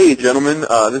 Hey, gentlemen.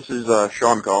 This is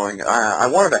Sean calling. I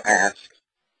wanted to ask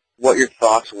what your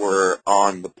thoughts were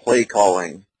on the play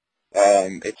calling.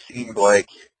 It seemed like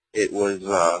it was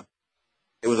a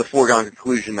foregone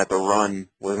conclusion that the run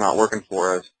was not working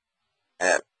for us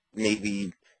at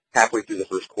maybe halfway through the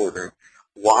first quarter.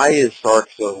 Why is Sark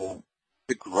so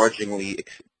begrudgingly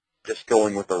just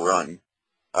going with the run?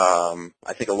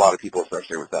 I think a lot of people are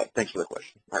frustrated with that. Thanks for the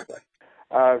question. All right, bye.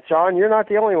 Sean, you're not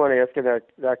the only one asking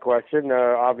that question.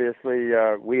 Obviously,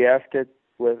 we asked it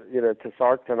to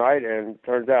Sark tonight, and it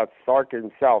turns out Sark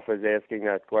himself is asking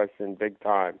that question big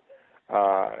time,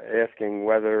 asking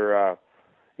whether,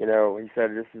 he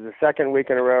said this is the second week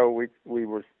in a row we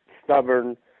were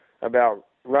stubborn about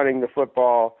running the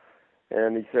football,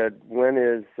 and he said, when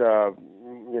are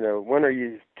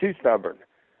you too stubborn?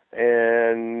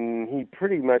 And he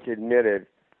pretty much admitted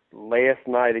last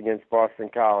night against Boston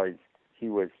College he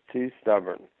was too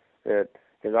stubborn.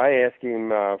 Because I asked him,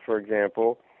 for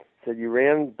example, said you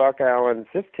ran Buck Allen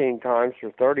 15 times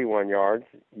for 31 yards.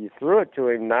 You threw it to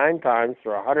him 9 times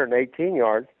for 118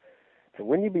 yards. So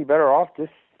wouldn't you be better off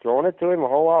just throwing it to him a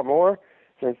whole lot more,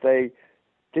 since they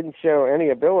didn't show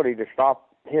any ability to stop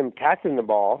him catching the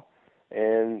ball,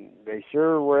 and they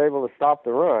sure were able to stop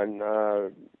the run.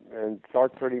 And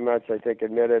Sark pretty much, I think,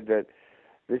 admitted that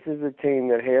this is a team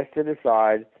that has to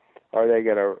decide, are they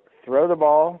going to throw the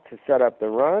ball to set up the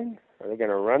run? Are they going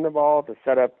to run the ball to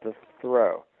set up the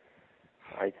throw?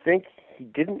 I think he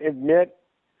didn't admit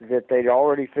that they'd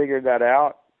already figured that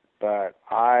out, but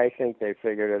I think they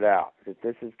figured it out, that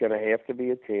this is going to have to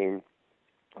be a team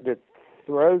that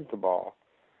throws the ball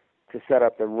to set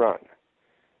up the run,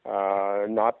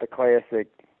 not the classic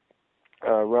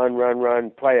run,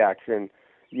 play action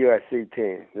USC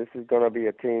team. This is going to be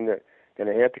a team that's going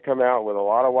to have to come out with a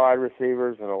lot of wide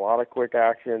receivers and a lot of quick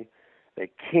action. They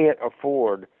can't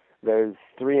afford those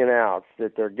 3 and outs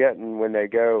that they're getting when they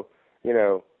go,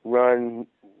 run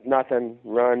nothing,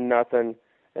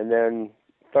 and then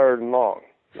 3rd and long.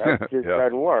 That just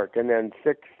doesn't work. And then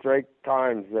 6 straight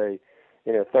times they,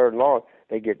 3rd and long,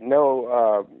 they get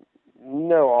no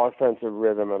offensive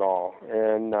rhythm at all.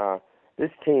 And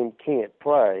this team can't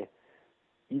play.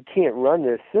 You can't run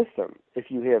this system if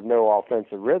you have no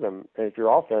offensive rhythm and if your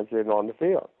offense isn't on the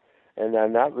field. And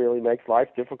then that really makes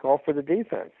life difficult for the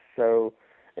defense. So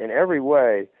in every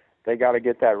way, they got to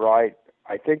get that right.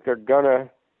 I think they're going to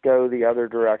go the other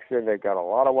direction. They've got a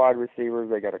lot of wide receivers.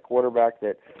 They got a quarterback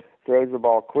that throws the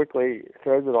ball quickly,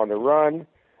 throws it on the run.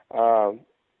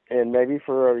 And maybe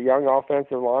for a young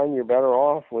offensive line, you're better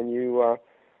off when you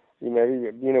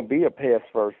be a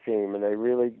pass-first team, and they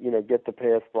really, get the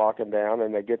pass blocking down,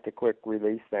 and they get the quick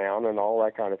release down, and all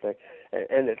that kind of thing.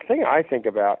 And the thing I think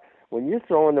about, when you're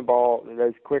throwing the ball,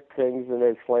 those quick things and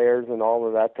those flares and all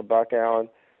of that to Buck Allen,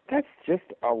 that's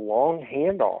just a long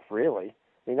handoff, really.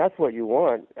 I mean, that's what you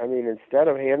want. I mean, instead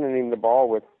of handing him the ball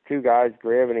with two guys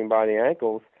grabbing him by the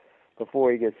ankles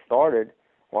before he gets started,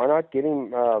 why not get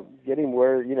him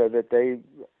where, that they,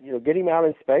 get him out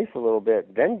in space a little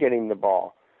bit, then get him the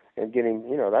ball and get him,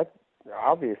 that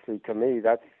obviously to me,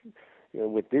 that's,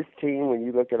 with this team, when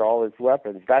you look at all its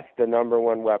weapons, that's the number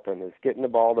one weapon, is getting the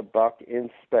ball to Buck in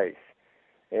space.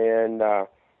 And,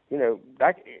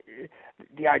 that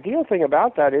the ideal thing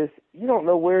about that is you don't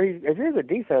know where if you're the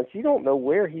defense, you don't know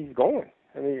where he's going.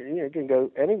 I mean, you can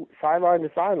go any sideline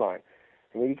to sideline.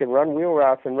 I mean, you can run wheel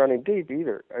routes and run him deep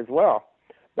either as well.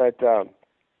 But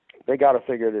they got to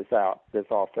figure this out, this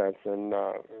offense, and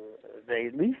they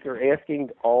at least are asking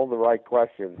all the right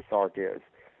questions, Sark is.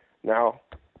 Now,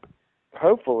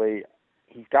 hopefully,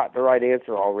 he's got the right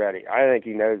answer already. I think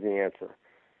he knows the answer,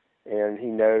 and he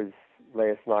knows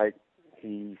last night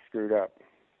he screwed up.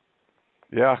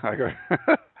 Yeah, I agree.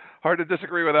 Hard to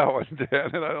disagree with that one,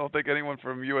 Dan, and I don't think anyone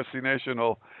from USC Nation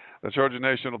the Trojan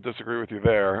Nation will disagree with you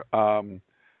there.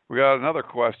 We got another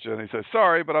question. He says,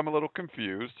 sorry, but I'm a little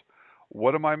confused.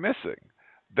 What am I missing?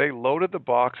 They loaded the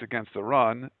box against the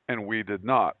run, and we did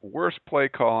not. Worst play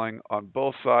calling on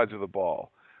both sides of the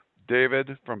ball.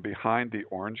 David from behind the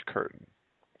orange curtain.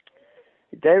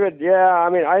 David, yeah, I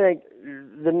mean, I think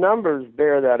the numbers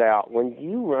bear that out. When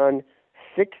you run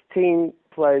 16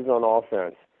 plays on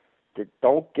offense that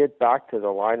don't get back to the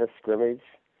line of scrimmage,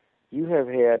 you have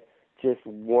had just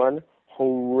one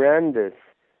horrendous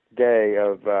day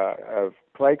of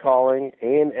play calling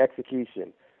and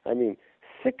execution. I mean,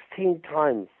 16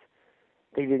 times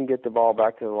they didn't get the ball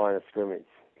back to the line of scrimmage.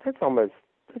 That's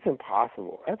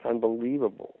impossible. That's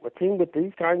unbelievable. A team with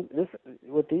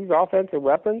with these offensive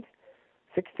weapons,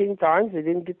 16 times they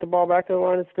didn't get the ball back to the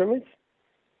line of scrimmage.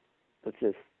 That's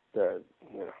just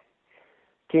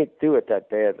can't do it that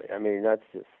badly. I mean,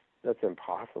 that's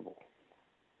impossible.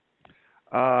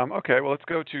 Okay, well, let's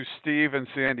go to Steve in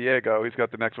San Diego. He's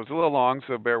got the next one. It's a little long,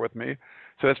 so bear with me.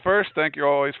 Says, first, thank you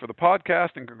always for the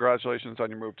podcast, and congratulations on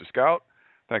your move to Scout.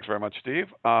 Thanks very much, Steve.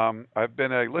 I've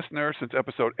been a listener since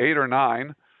episode 8 or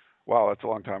 9. Wow, that's a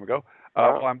long time ago.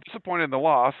 Well, I'm disappointed in the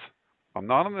loss. I'm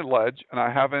not on the ledge, and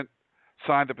I haven't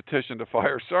signed the petition to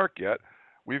fire Sark yet.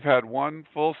 We've had one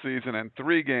full season and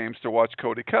 3 games to watch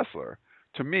Cody Kessler.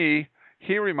 To me,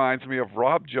 he reminds me of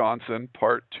Rob Johnson,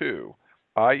 Part 2.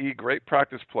 i.e. great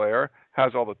practice player,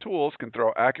 has all the tools, can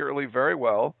throw accurately very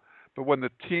well, but when the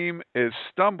team is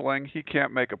stumbling, he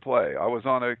can't make a play. I was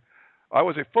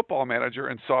a football manager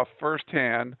and saw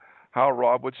firsthand how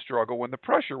Rob would struggle when the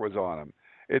pressure was on him.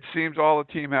 It seems all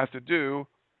the team has to do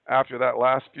after that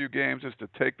last few games is to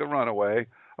take the run away,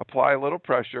 apply a little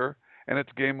pressure, and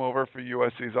it's game over for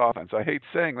USC's offense. I hate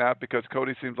saying that because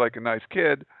Cody seems like a nice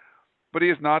kid, but he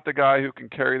is not the guy who can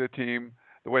carry the team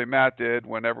the way Matt did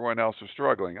when everyone else was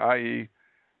struggling, i.e.,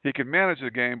 he can manage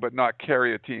the game but not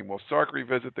carry a team. Will Sark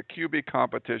revisit the QB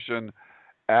competition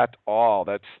at all?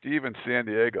 That's Steve in San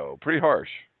Diego. Pretty harsh.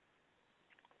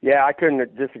 Yeah, I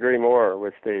couldn't disagree more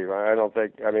with Steve.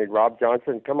 Rob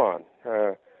Johnson, come on.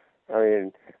 I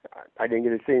didn't get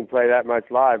to see him play that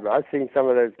much live, but I've seen some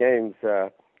of those games,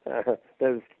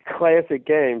 those classic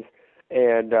games,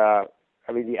 and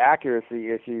the accuracy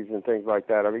issues and things like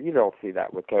that. I mean, you don't see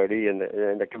that with Cody and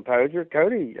the composure.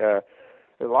 Cody,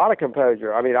 a lot of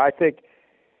composure. I mean, I think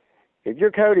if you're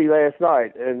Cody last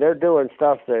night and they're doing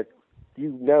stuff that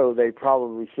they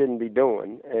probably shouldn't be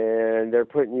doing, and they're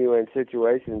putting you in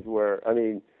situations where,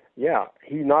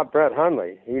 he's not Brett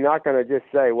Hundley. He's not going to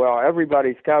just say, well,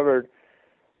 everybody's covered.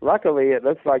 Luckily, it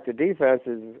looks like the defense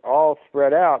is all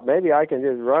spread out. Maybe I can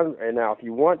just run. And now, if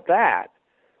you want that,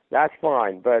 that's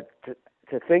fine. But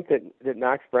to think that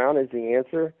Max Brown is the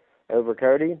answer over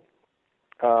Cody,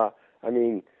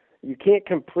 you can't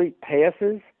complete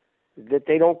passes that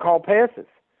they don't call passes.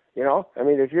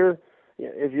 If you're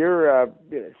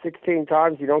 16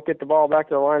 times you don't get the ball back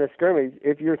to the line of scrimmage,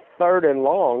 if you're 3rd and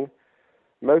long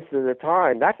most of the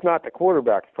time, that's not the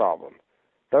quarterback's problem.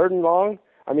 3rd and long,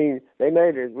 they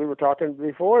made, as we were talking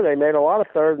before, they made a lot of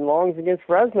 3rd and longs against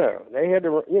Fresno. They had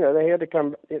to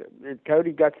come.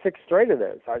 Cody got 6 straight of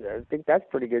those. I think that's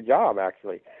a pretty good job,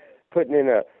 actually, put in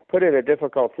a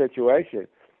difficult situation.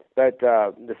 But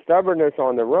the stubbornness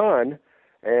on the run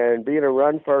and being a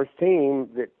run-first team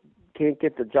that can't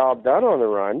get the job done on the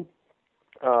run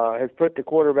has put the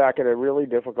quarterback in a really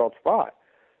difficult spot.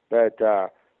 But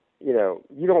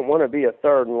you don't want to be a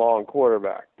third and long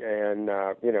quarterback. And,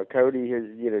 Cody has,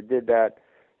 did that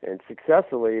and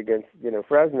successfully against,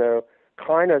 Fresno,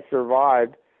 kind of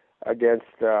survived against,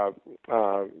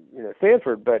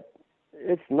 Stanford. But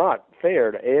it's not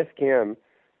fair to ask him,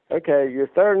 okay, you're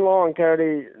third and long,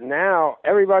 Cody. Now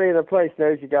everybody in the place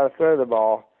knows you got to throw the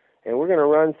ball, and we're going to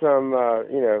run some,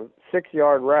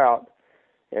 6-yard route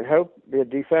and hope the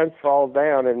defense falls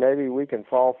down and maybe we can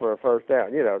fall for a first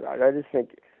down. I just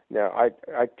think, I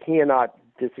cannot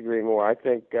disagree more. I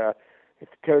think if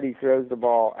Cody throws the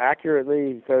ball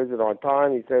accurately, he throws it on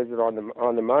time, he throws it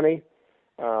on the money.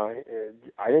 I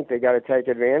think they got to take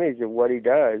advantage of what he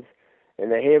does, and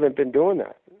they haven't been doing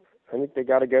that. I think they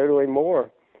got to go to him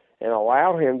more and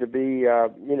allow him to be,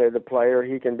 the player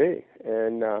he can be.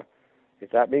 And if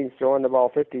that means throwing the ball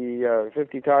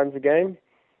 50 times a game,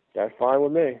 that's fine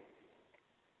with me.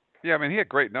 Yeah, I mean, he had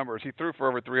great numbers. He threw for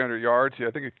over 300 yards. I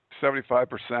think 75%.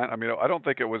 I mean, I don't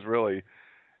think it was really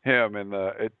him. And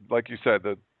like you said,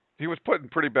 he was put in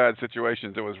pretty bad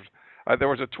situations. It was there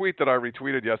was a tweet that I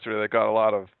retweeted yesterday that got a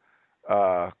lot of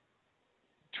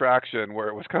traction, where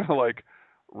it was kind of like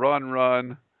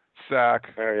run,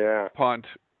 sack, punt,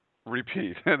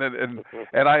 repeat, and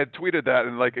I had tweeted that,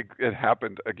 and like it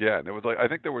happened again. It was like I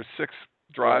think there were 6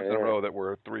 drives in a row that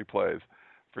were 3 plays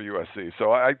for USC.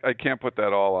 So I can't put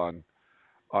that all on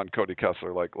Cody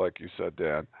Kessler, like you said,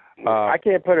 Dan. I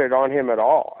can't put it on him at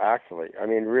all, actually. I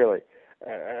mean, really.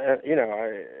 And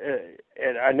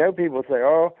I know people say,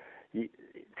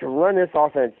 to run this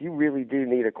offense, you really do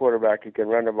need a quarterback who can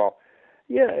run the ball.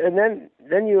 Yeah, and then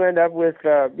you end up with,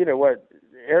 what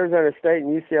Arizona State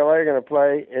and UCLA are going to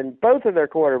play, and both of their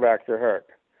quarterbacks are hurt.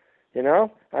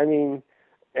 I mean,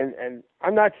 and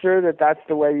I'm not sure that that's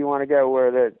the way you want to go,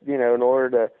 where that, in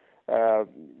order to,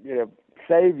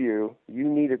 save you, you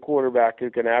need a quarterback who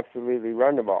can absolutely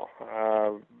run the ball.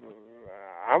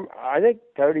 I think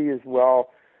Cody is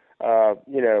well,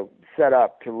 set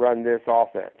up to run this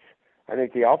offense. I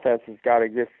think the offense has got to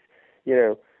just,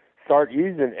 start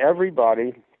using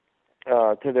everybody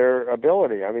to their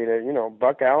ability. I mean,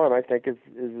 Buck Allen, I think, is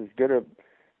as good a,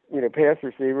 pass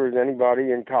receiver as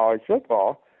anybody in college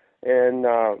football, and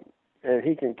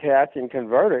he can catch and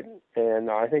convert it.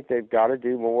 And I think they've got to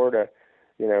do more to,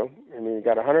 he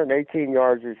got 118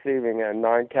 yards receiving and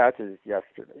 9 catches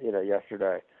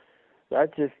yesterday.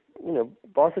 That just,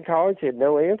 Boston College had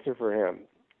no answer for him.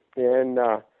 And,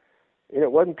 it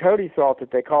wasn't Cody's fault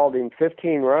that they called him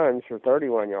 15 runs for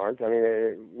 31 yards. I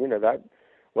mean, that,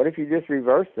 what if you just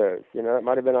reverse those? It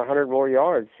might have been 100 more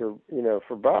yards for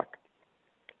Buck.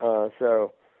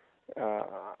 So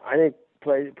I think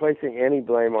placing any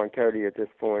blame on Cody at this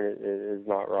point is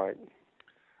not right.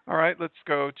 All right, let's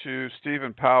go to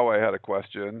Stephen Poway had a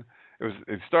question.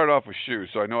 It started off with shoes,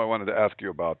 so I know I wanted to ask you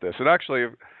about this. And actually,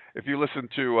 if you listen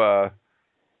to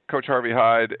Coach Harvey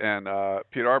Hyde and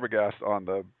Pete Arbogast on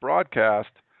the broadcast,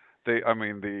 the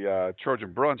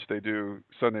Trojan Brunch they do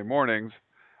Sunday mornings,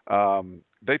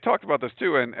 they talked about this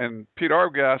too. And Pete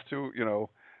Arbogast, who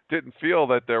didn't feel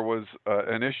that there was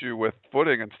an issue with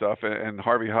footing and stuff, and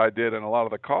Harvey Hyde did, and a lot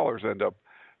of the callers end up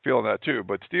feeling that too.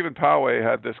 But Stephen Poway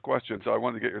had this question, so I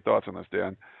wanted to get your thoughts on this,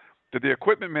 Dan. Did the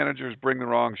equipment managers bring the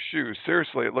wrong shoes?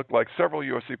 Seriously, it looked like several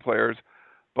USC players,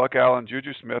 Buck Allen,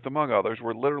 Juju Smith, among others,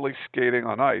 were literally skating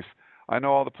on ice. I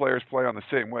know all the players play on the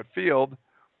same wet field,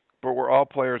 but were all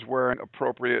players wearing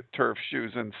appropriate turf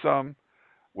shoes? And some,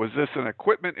 was this an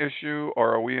equipment issue,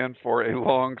 or are we in for a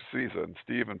long season?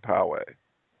 Stephen Poway.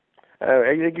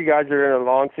 I think you guys are in a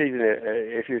long season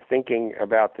if you're thinking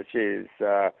about the shoes.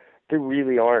 There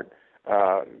really aren't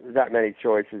that many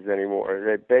choices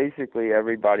anymore. Basically,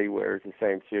 everybody wears the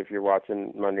same shoe. If you're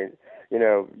watching Monday,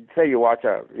 say you watch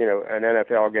an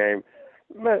NFL game,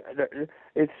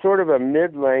 it's sort of a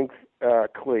mid-length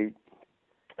cleat.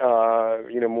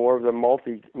 More of the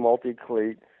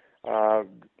multi-cleat.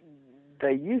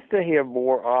 They used to have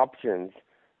more options,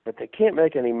 but they can't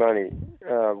make any money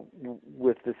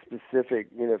with the specific.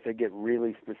 If they get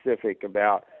really specific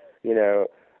about,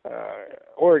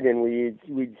 Oregon,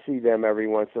 we'd see them every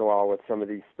once in a while with some of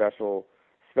these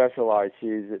specialized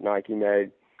shoes that Nike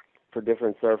made for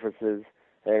different surfaces.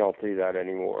 They don't do that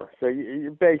anymore. So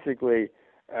you basically,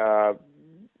 if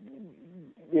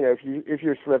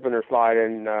you're slipping or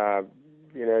sliding,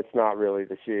 it's not really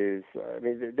the shoes. I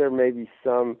mean, there may be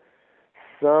some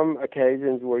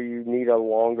occasions where you need a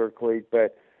longer cleat,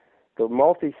 but the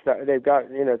they've got,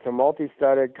 it's a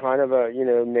multi-studded kind of a,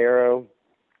 narrow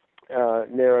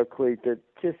cleat that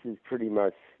just is pretty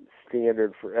much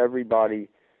standard for everybody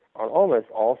on almost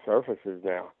all surfaces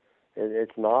now.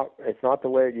 It's not the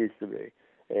way it used to be.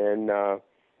 And I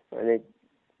think,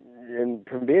 and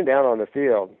from being down on the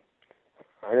field,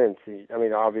 I didn't see. I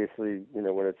mean, obviously,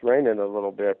 when it's raining a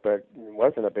little bit, but it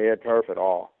wasn't a bad turf at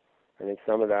all. I think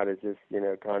some of that is just,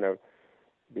 kind of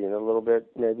being a little bit,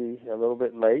 maybe a little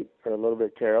bit late or a little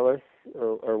bit careless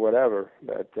or whatever.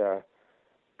 But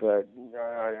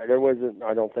there wasn't,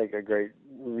 I don't think, a great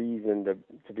reason to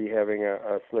be having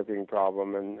a slipping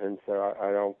problem, and so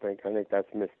I think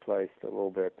that's misplaced a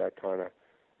little bit. That kind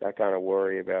of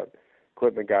worry about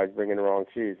equipment guys bringing the wrong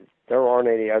shoes. There aren't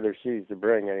any other shoes to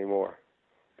bring anymore.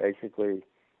 Basically,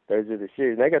 those are the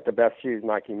shoes. And they got the best shoes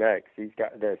Nike makes. He's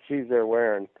got the shoes they're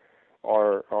wearing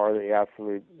are the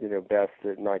absolute best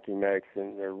that Nike makes,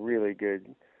 and they're really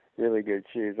good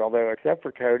shoes. Although, except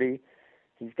for Cody,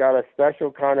 he's got a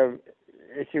special kind of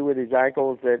issue with his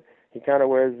ankles that he kind of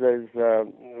wears those a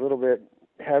little bit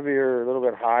heavier, a little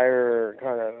bit higher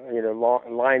kind of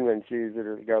lineman shoes that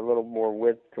have got a little more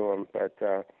width to them. But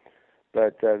no,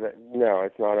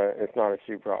 it's not a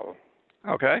shoe problem.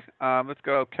 Okay, let's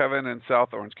go Kevin in South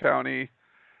Orange County.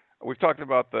 We've talked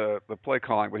about the play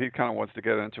calling, but he kind of wants to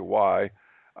get into why.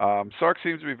 Sark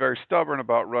seems to be very stubborn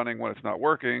about running when it's not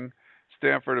working.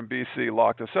 Stanford and BC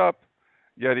locked us up,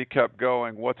 yet he kept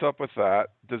going. What's up with that?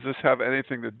 Does this have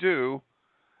anything to do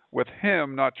with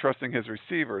him not trusting his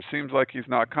receivers? Seems like he's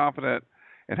not confident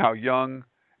in how young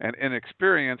and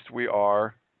inexperienced we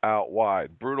are out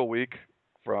wide. Brutal week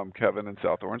from Kevin in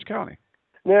South Orange County.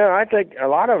 No, I think a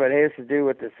lot of it has to do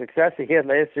with the success he had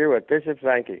last year with Bishop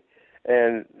Sankey.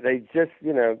 And they just,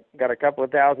 got a couple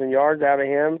of 1,000 yards out of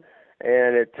him,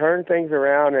 and it turned things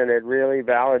around, and it really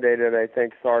validated, I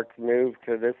think, Sark's move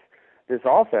to this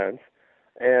offense.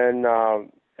 And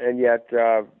yet,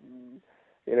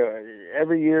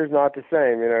 every year is not the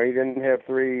same. He didn't have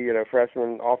 3,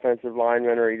 freshman offensive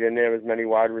linemen, or he didn't have as many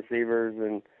wide receivers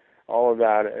and all of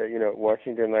that, at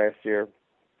Washington last year.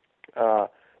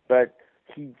 But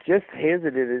he just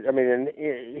hesitated. I mean, and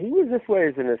he was this way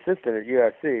as an assistant at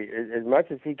USC. As much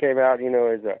as he came out,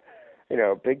 as a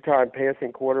big-time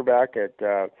passing quarterback at,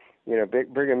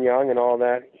 Brigham Young and all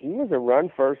that, he was a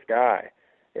run-first guy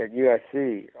at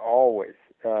USC always.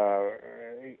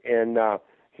 And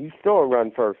he's still a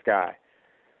run-first guy.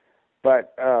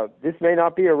 But this may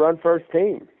not be a run-first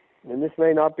team, and this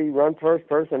may not be run-first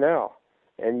personnel.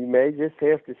 And you may just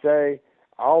have to say,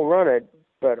 I'll run it,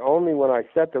 but only when I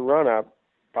set the run up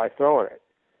by throwing it.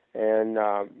 And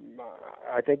I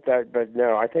think that, but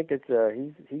no, I think it's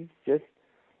he's just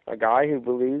a guy who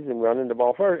believes in running the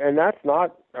ball first, and that's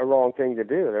not a wrong thing to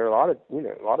do. There are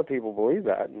a lot of people believe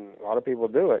that, and a lot of people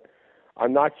do it.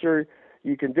 I'm not sure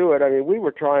you can do it. I mean, we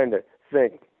were trying to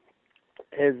think,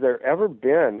 has there ever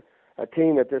been a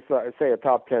team at this, say a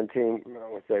top 10 team,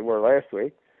 which they were last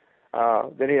week,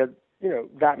 that had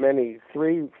that many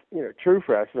 3, true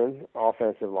freshmen,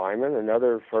 offensive linemen,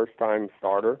 another first-time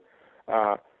starter,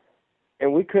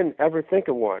 and we couldn't ever think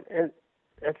of one. And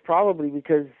that's probably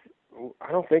because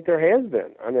I don't think there has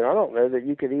been. I mean, I don't know that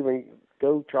you could even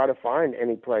go try to find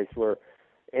any place where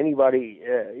anybody,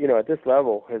 at this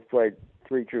level has played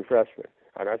 3 true freshmen.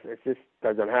 And it just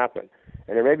doesn't happen.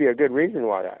 And there may be a good reason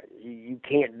why that. You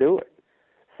can't do it.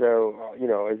 So,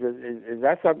 is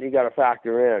that something you got to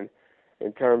factor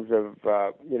in terms of,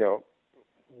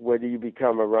 whether you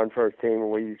become a run-first team or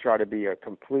whether you try to be a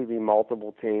completely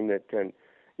multiple team that can,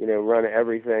 run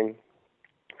everything,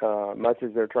 much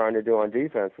as they're trying to do on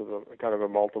defense with a kind of a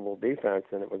multiple defense,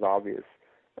 and it was obvious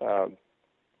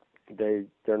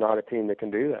they're not a team that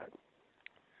can do that.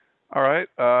 All right.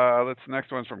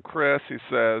 Next one's from Chris. He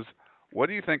says, what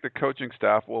do you think the coaching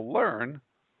staff will learn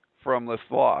from this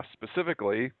loss?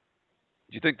 Specifically,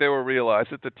 do you think they will realize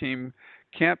that the team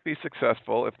can't be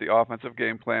successful if the offensive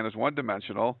game plan is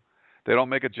one-dimensional? They don't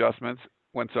make adjustments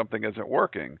when something isn't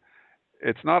working.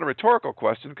 It's not a rhetorical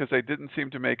question because they didn't seem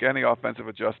to make any offensive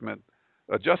adjustments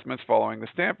following the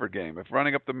Stanford game. If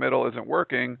running up the middle isn't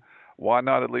working, why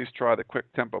not at least try the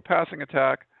quick tempo passing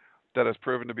attack that has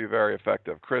proven to be very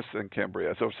effective? Chris and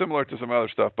Cambria. So similar to some other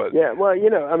stuff, but yeah. Well,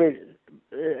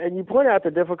 and you point out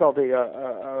the difficulty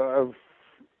of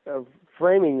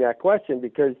framing that question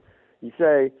because you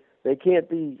say they can't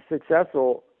be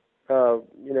successful,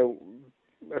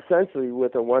 essentially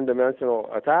with a one-dimensional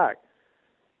attack.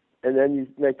 And then you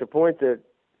make the point that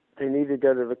they need to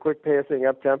go to the quick passing,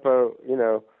 up-tempo,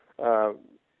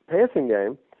 passing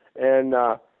game. And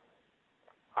I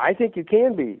think you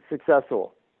can be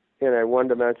successful in a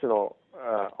one-dimensional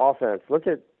offense. Look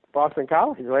at Boston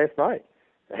College last night.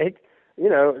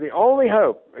 The only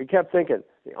hope, he kept thinking,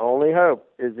 the only hope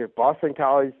is if Boston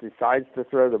College decides to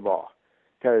throw the ball,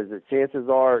 because the chances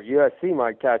are USC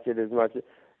might catch it as much.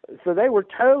 So they were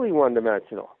totally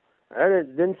one-dimensional. And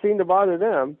it didn't seem to bother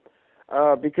them.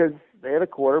 because they had a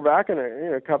quarterback and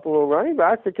a couple of running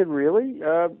backs that could really,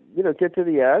 get to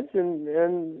the edge,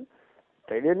 and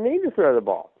they didn't need to throw the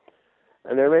ball.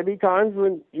 And there may be times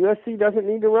when USC doesn't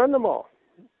need to run the ball.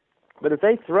 But if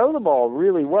they throw the ball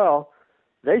really well,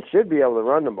 they should be able to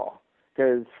run the ball,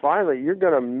 because finally you're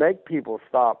going to make people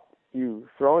stop you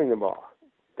throwing the ball.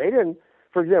 They didn't.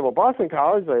 For example, Boston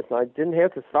College last night didn't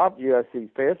have to stop USC's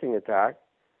passing attack.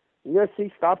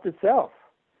 USC stopped itself.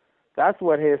 That's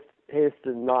what has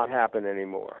to not happen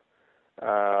anymore.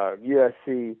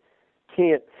 USC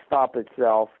can't stop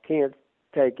itself, can't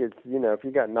take its, if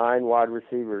you got 9 wide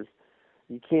receivers,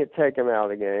 you can't take them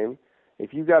out of the game.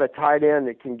 If you got a tight end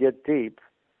that can get deep,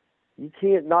 you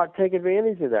can't not take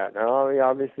advantage of that. Now, he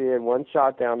obviously had one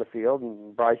shot down the field,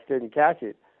 and Bryce didn't catch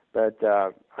it. But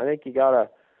I think you got to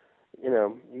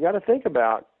think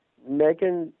about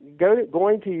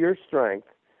going to your strength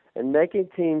and making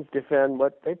teams defend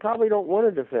what they probably don't want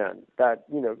to defend. That,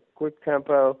 quick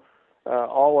tempo,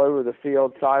 all over the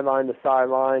field, sideline to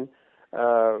sideline,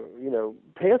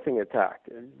 passing attack.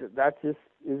 That just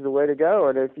is the way to go.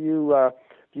 And if you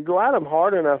go at them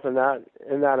hard enough in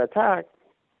that attack,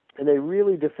 and they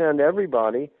really defend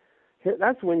everybody,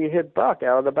 that's when you hit Buck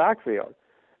out of the backfield.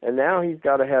 And now he's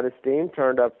got a head of steam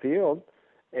turned upfield,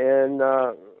 and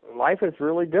life is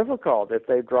really difficult if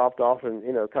they've dropped off and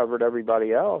covered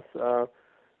everybody else.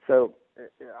 So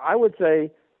I would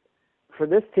say for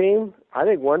this team, I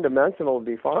think one-dimensional would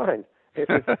be fine. If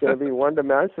it's going to be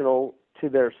one-dimensional to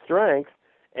their strength,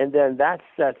 and then that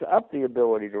sets up the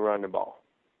ability to run the ball.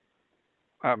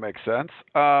 That makes sense.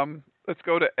 Let's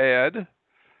go to Ed.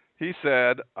 He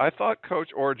said, I thought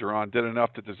Coach Orgeron did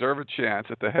enough to deserve a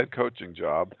chance at the head coaching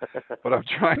job, but I'm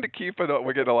trying to keep it –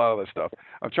 we're getting a lot of this stuff.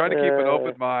 I'm trying to keep an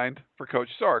open mind for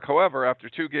Coach Sark. However, after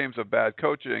 2 games of bad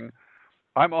coaching,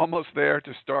 I'm almost there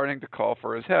to starting to call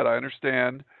for his head. I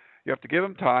understand you have to give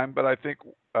him time, but I think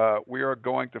we are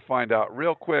going to find out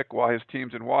real quick why his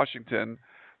teams in Washington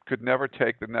could never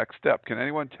take the next step. Can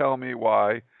anyone tell me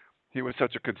why he was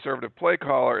such a conservative play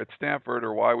caller at Stanford,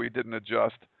 or why we didn't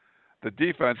adjust the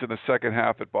defense in the second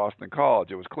half at Boston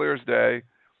College? It was clear as day.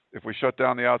 If we shut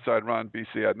down the outside run,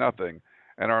 BC had nothing,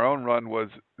 and our own run was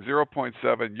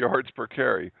 0.7 yards per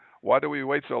carry. Why do we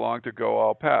wait so long to go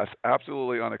all pass?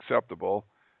 Absolutely unacceptable.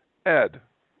 Ed.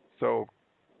 So,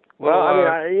 I'm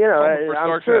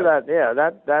sure that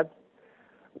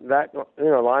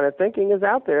line of thinking is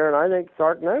out there, and I think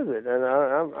Sark knows it, and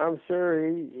I'm sure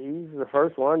he's the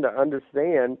first one to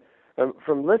understand.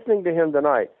 From listening to him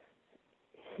tonight,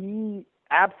 he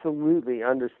absolutely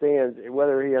understands,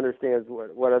 whether he understands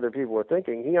what other people are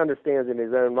thinking, he understands in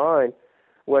his own mind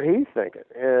what he's thinking.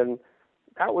 And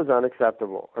that was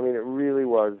unacceptable. I mean, it really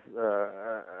was.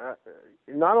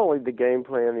 Not only the game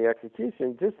plan, the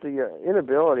execution, just the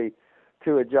inability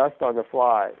to adjust on the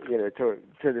fly, to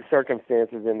the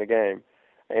circumstances in the game.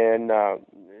 And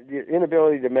the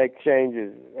inability to make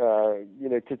changes,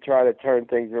 to try to turn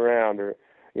things around, or,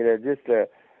 just the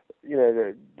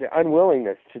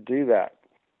unwillingness to do that,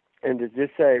 and to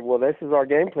just say, well, this is our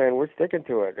game plan, we're sticking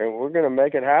to it, and we're going to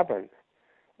make it happen.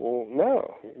 Well,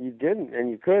 no, you didn't, and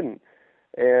you couldn't.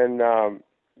 And,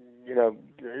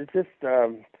 it's just, I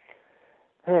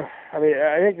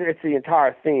think it's the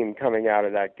entire theme coming out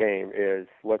of that game is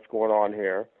what's going on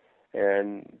here,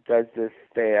 and does this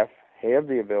staff have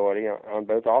the ability on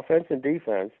both offense and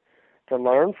defense to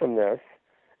learn from this,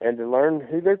 and to learn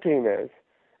who their team is,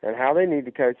 and how they need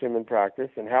to coach them in practice,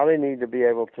 and how they need to be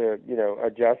able to,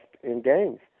 adjust in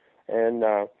games. And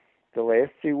the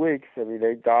last 2 weeks,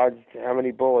 they dodged how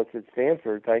many bullets at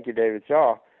Stanford? Thank you, David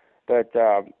Shaw. But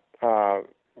they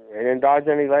didn't dodge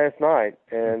any last night,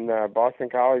 and Boston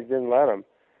College didn't let them.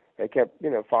 They kept,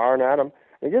 firing at them.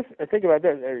 And just think about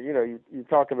this. You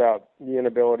talk about the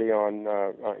inability on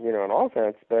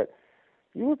offense, but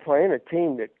you were playing a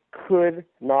team that could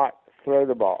not throw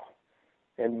the ball,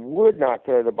 and would not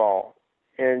throw the ball,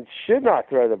 and should not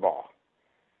throw the ball.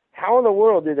 How in the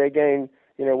world did they gain,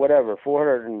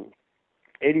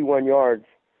 481 yards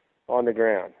on the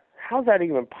ground? How's that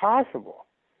even possible?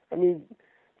 I mean,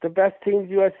 the best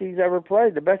teams USC's ever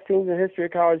played, the best teams in the history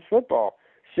of college football,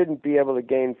 shouldn't be able to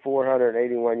gain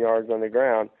 481 yards on the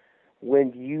ground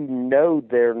when you know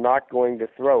they're not going to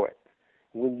throw it,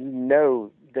 when you know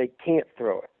they can't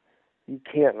throw it. You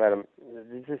can't let them.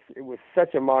 It was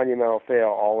such a monumental fail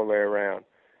all the way around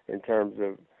in terms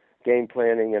of game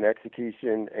planning and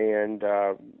execution and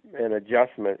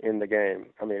adjustment in the game.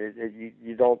 I mean,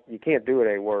 you can't do it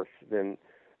any worse than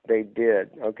they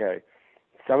did. Okay,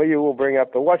 some of you will bring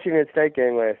up the Washington State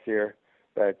game last year,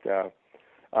 but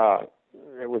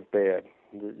it was bad.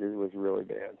 It was really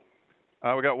bad.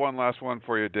 We got one last one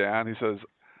for you, Dan. He says,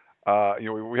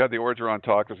 we had the Orgeron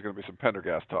talk. There's going to be some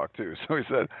Pendergast talk, too. So he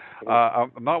said,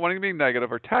 I'm not wanting to be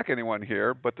negative or attack anyone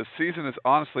here, but the season is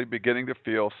honestly beginning to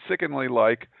feel sickeningly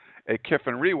like a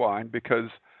Kiffin rewind because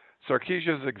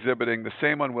Sarkisian is exhibiting the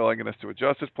same unwillingness to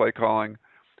adjust his play calling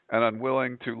and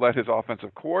unwilling to let his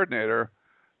offensive coordinator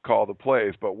call the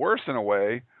plays, but worse in a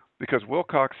way because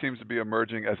Wilcox seems to be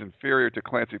emerging as inferior to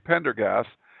Clancy Pendergast,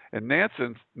 and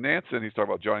Nansen, he's talking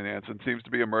about Johnny Nansen, seems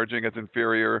to be emerging as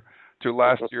inferior to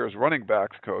last year's running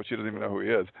backs coach. He doesn't even know who he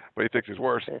is, but he thinks he's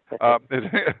worse.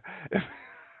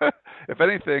 If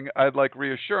anything, I'd like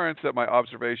reassurance that my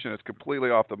observation is completely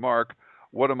off the mark.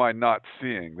 What am I not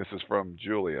seeing? This is from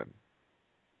Julian.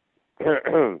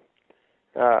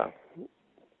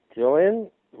 Julian,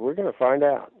 we're going to find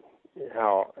out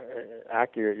how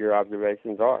accurate your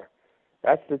observations are.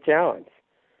 That's the challenge.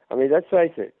 I mean, let's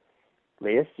face it.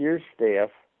 Last year's staff,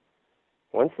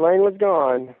 once Lane was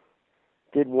gone,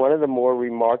 did one of the more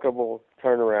remarkable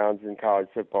turnarounds in college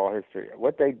football history.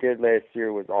 What they did last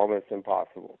year was almost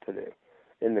impossible to do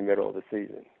in the middle of the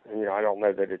season. And, I don't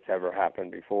know that it's ever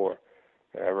happened before,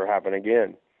 ever happen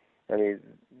again. I mean,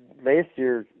 last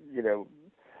year,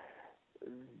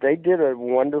 they did a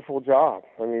wonderful job.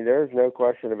 I mean, there's no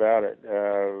question about it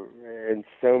in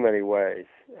so many ways.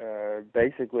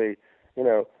 Basically,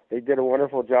 they did a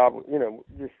wonderful job,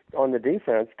 just on the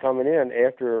defense coming in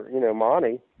after,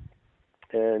 Monty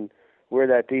and where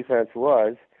that defense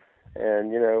was.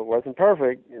 And, it wasn't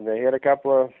perfect. And they had a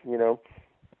couple of,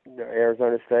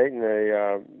 Arizona State and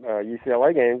the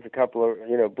UCLA games, a couple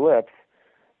of, blips.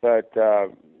 But that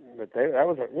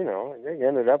was, they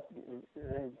ended up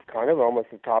kind of almost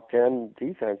a top 10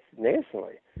 defense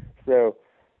nationally. So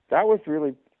that was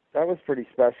pretty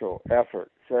special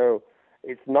effort. So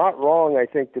it's not wrong, I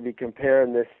think, to be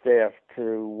comparing this staff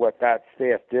to what that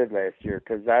staff did last year,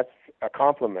 because that's a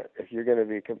compliment if you're going to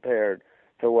be compared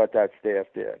to what that staff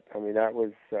did. I mean, that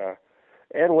was,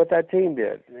 and what that team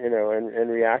did, and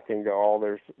reacting to all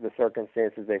the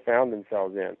circumstances they found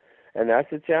themselves in. And that's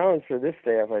the challenge for this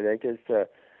staff, I think, is to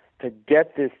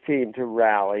get this team to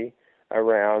rally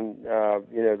around,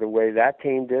 the way that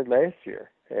team did last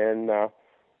year. And,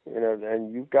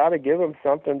 and you've got to give them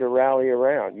something to rally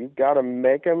around. You've got to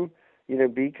make them,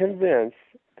 be convinced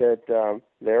that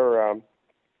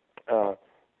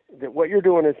that what you're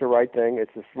doing is the right thing.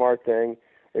 It's a smart thing.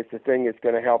 It's the thing that's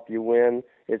going to help you win.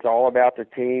 It's all about the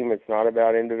team. It's not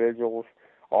about individuals.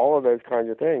 All of those kinds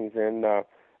of things. And I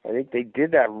think they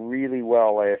did that really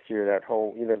well last year. That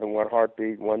whole, the one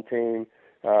heartbeat, one team.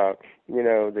 The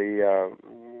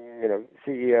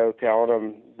CEO telling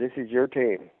them, "This is your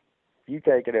team. You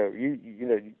take it over.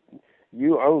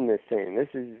 You own this team. This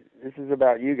is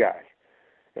about you guys."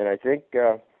 And I think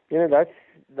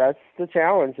that's the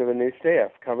challenge of a new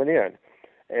staff coming in.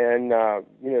 And I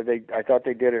thought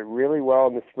they did it really well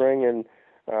in the spring, and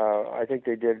I think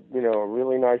they did a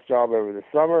really nice job over the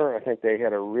summer. I think they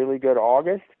had a really good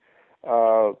August,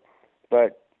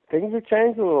 but things have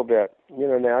changed a little bit.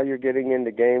 Now you're getting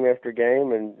into game after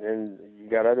game, and you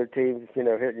got other teams, hitting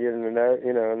you in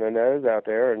the nose out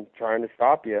there and trying to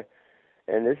stop you.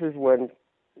 And this is when,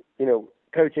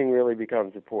 coaching really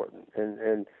becomes important,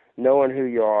 and knowing who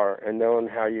you are, and knowing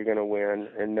how you're going to win,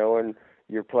 and knowing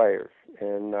your players.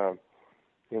 And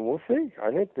we'll see.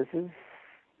 I think this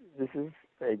is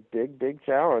a big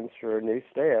challenge for a new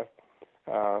staff,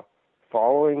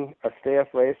 following a staff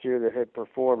last year that had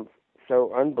performed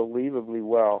so unbelievably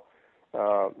well,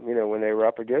 when they were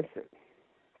up against it.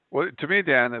 Well, to me,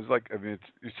 Dan, is you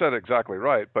said it exactly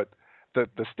right, but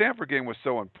the Stanford game was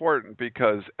so important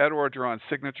because Ed Orgeron's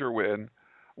signature win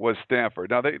was Stanford.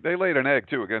 Now, they laid an egg,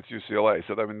 too, against UCLA,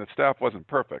 so, the staff wasn't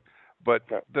perfect. But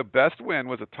the best win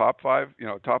was a top five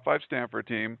Stanford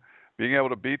team, being able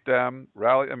to beat them,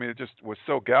 rally. It just was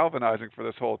so galvanizing for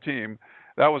this whole team.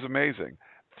 That was amazing.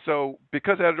 So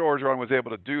because Ed Orgeron was able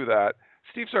to do that,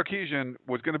 Steve Sarkisian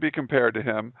was going to be compared to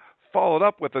him, followed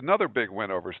up with another big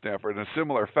win over Stanford in a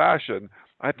similar fashion.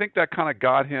 I think that kind of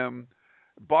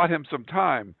bought him some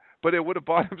time. But it would have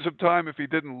bought him some time if he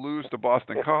didn't lose to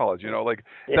Boston College. That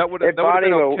would have been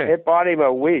okay. It bought him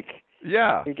a week.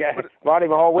 Yeah. Bought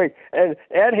him a whole week. And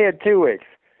Ed had 2 weeks.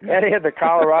 Ed had the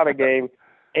Colorado game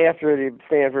after the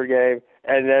Stanford game,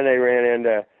 and then they ran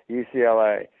into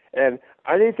UCLA. And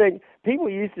I do think people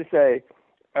used to say,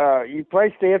 you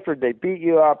play Stanford, they beat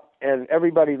you up, and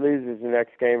everybody loses the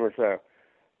next game or so.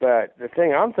 But the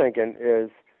thing I'm thinking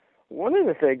is, one of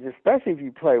the things, especially if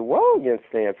you play well against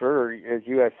Stanford, or as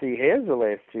USC has the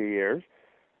last 2 years,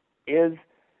 is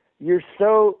you're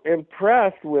so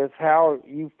impressed with how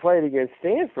you've played against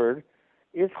Stanford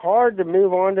it's hard to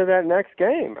move on to that next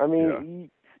game. I mean,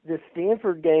 the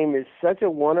Stanford game is such a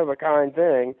one-of-a-kind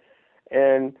thing,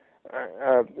 and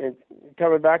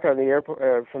coming back on the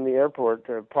airport from the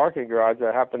airport parking garage,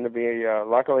 I happened to be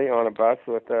luckily on a bus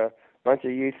with a bunch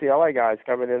of UCLA guys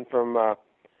coming in from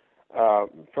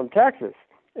Texas,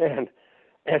 and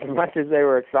as much as they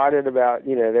were excited about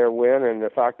their win and the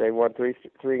fact they won three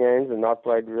games and not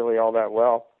played really all that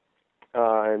well,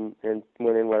 and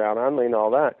went in without Hundley and all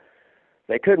that,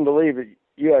 they couldn't believe that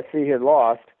USC had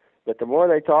lost. But the more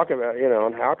they talk about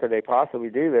and how could they possibly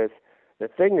do this, the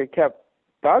thing that kept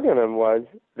bugging them was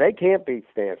they can't beat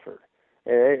Stanford.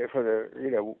 And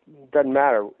doesn't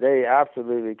matter. They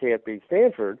absolutely can't beat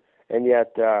Stanford, and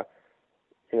yet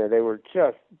they were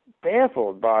just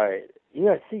baffled by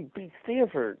USC beat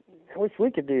Stanford. I wish we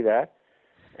could do that.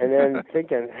 And then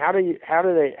thinking, how does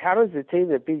the team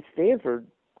that beat Stanford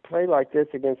play like this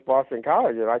against Boston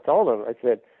College? And I told them, I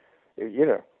said,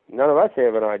 none of us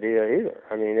have an idea either.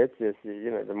 I mean, it's just,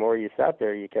 the more you sat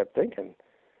there, you kept thinking,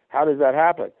 how does that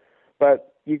happen?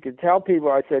 But you could tell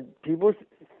people, I said,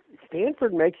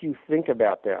 Stanford makes you think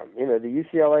about them. The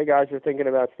UCLA guys are thinking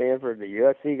about Stanford, the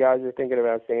USC guys are thinking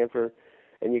about Stanford,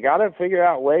 and you got to figure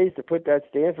out ways to put that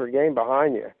Stanford game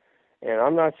behind you. And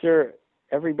I'm not sure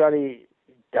everybody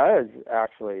does,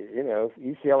 actually.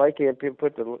 UCLA can't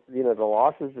put the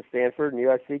losses to Stanford, and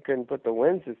USC couldn't put the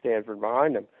wins to Stanford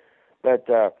behind them. But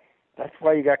that's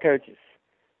why you got coaches.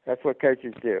 That's what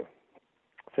coaches do.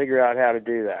 Figure out how to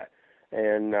do that.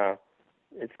 And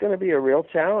it's going to be a real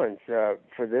challenge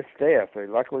for this staff.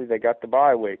 Luckily, they got the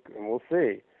bye week, and we'll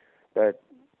see. But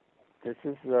this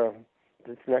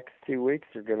next 2 weeks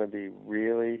are going to be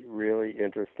really, really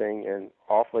interesting and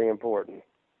awfully important.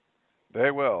 They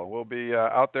will. We'll be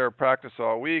out there practice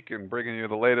all week and bringing you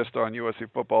the latest on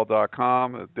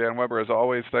USCFootball.com. Dan Weber, as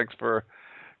always, thanks for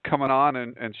coming on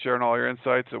and sharing all your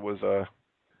insights. It was a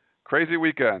crazy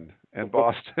weekend in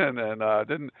Boston, and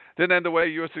didn't end the way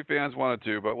USC fans wanted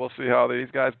to, but we'll see how these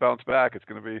guys bounce back. It's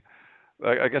going to be,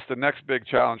 I guess, the next big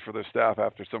challenge for their staff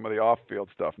after some of the off-field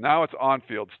stuff. Now it's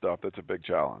on-field stuff that's a big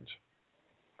challenge.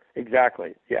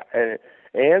 Exactly, yeah.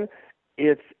 And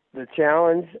it's the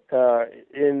challenge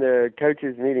in the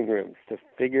coaches' meeting rooms to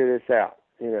figure this out.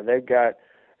 They've got,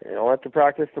 they'll have to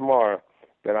practice tomorrow,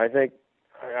 but I think,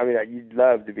 you'd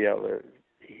love to be able to,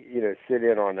 sit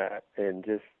in on that and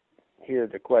just hear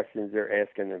the questions they're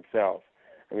asking themselves.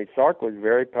 Sark was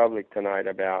very public tonight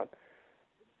about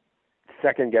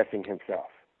second-guessing himself,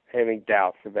 having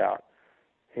doubts about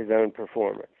his own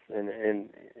performance and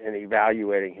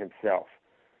evaluating himself.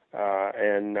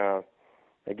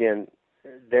 Again,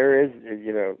 there's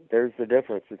the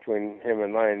difference between him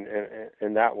and Lane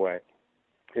in that way,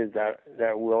 is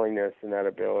that willingness and that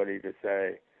ability to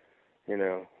say,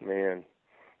 man,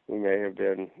 we may have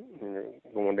been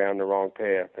going down the wrong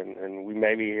path, and we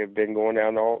maybe have been going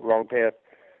down the wrong path,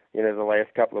 the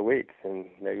last couple of weeks, and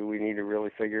maybe we need to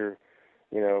really figure,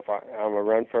 if I'm a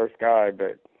run-first guy,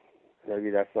 but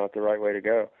maybe that's not the right way to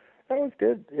go. That was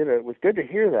good. It was good to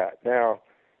hear that. Now,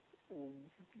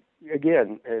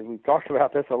 again, and we've talked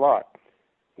about this a lot,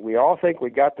 we all think we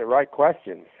got the right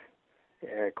questions.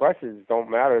 Questions don't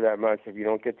matter that much if you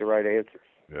don't get the right answers.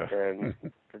 Yeah. And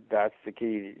that's the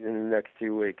key in the next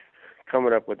 2 weeks,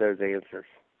 coming up with those answers.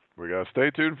 We got to stay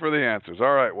tuned for the answers.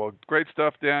 All right. Well, great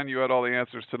stuff, Dan. You had all the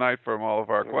answers tonight from all of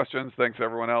our questions. Thanks,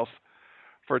 everyone else,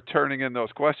 for turning in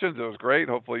those questions. It was great.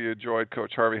 Hopefully you enjoyed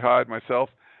Coach Harvey Hyde, myself,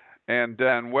 and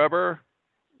Dan Weber.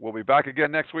 We'll be back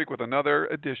again next week with another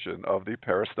edition of the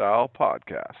Peristyle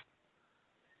Podcast.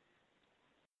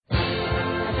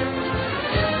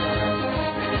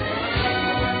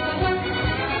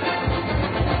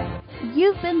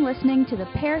 You've been listening to the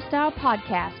Peristyle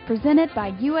Podcast presented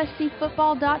by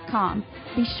USCFootball.com.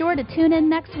 Be sure to tune in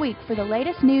next week for the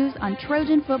latest news on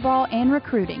Trojan football and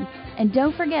recruiting. And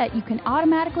don't forget, you can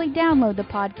automatically download the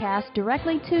podcast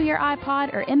directly to your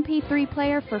iPod or MP3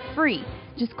 player for free.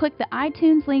 Just click the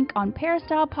iTunes link on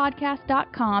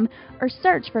peristylepodcast.com or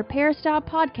search for Peristyle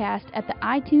Podcast at the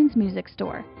iTunes Music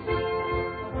Store.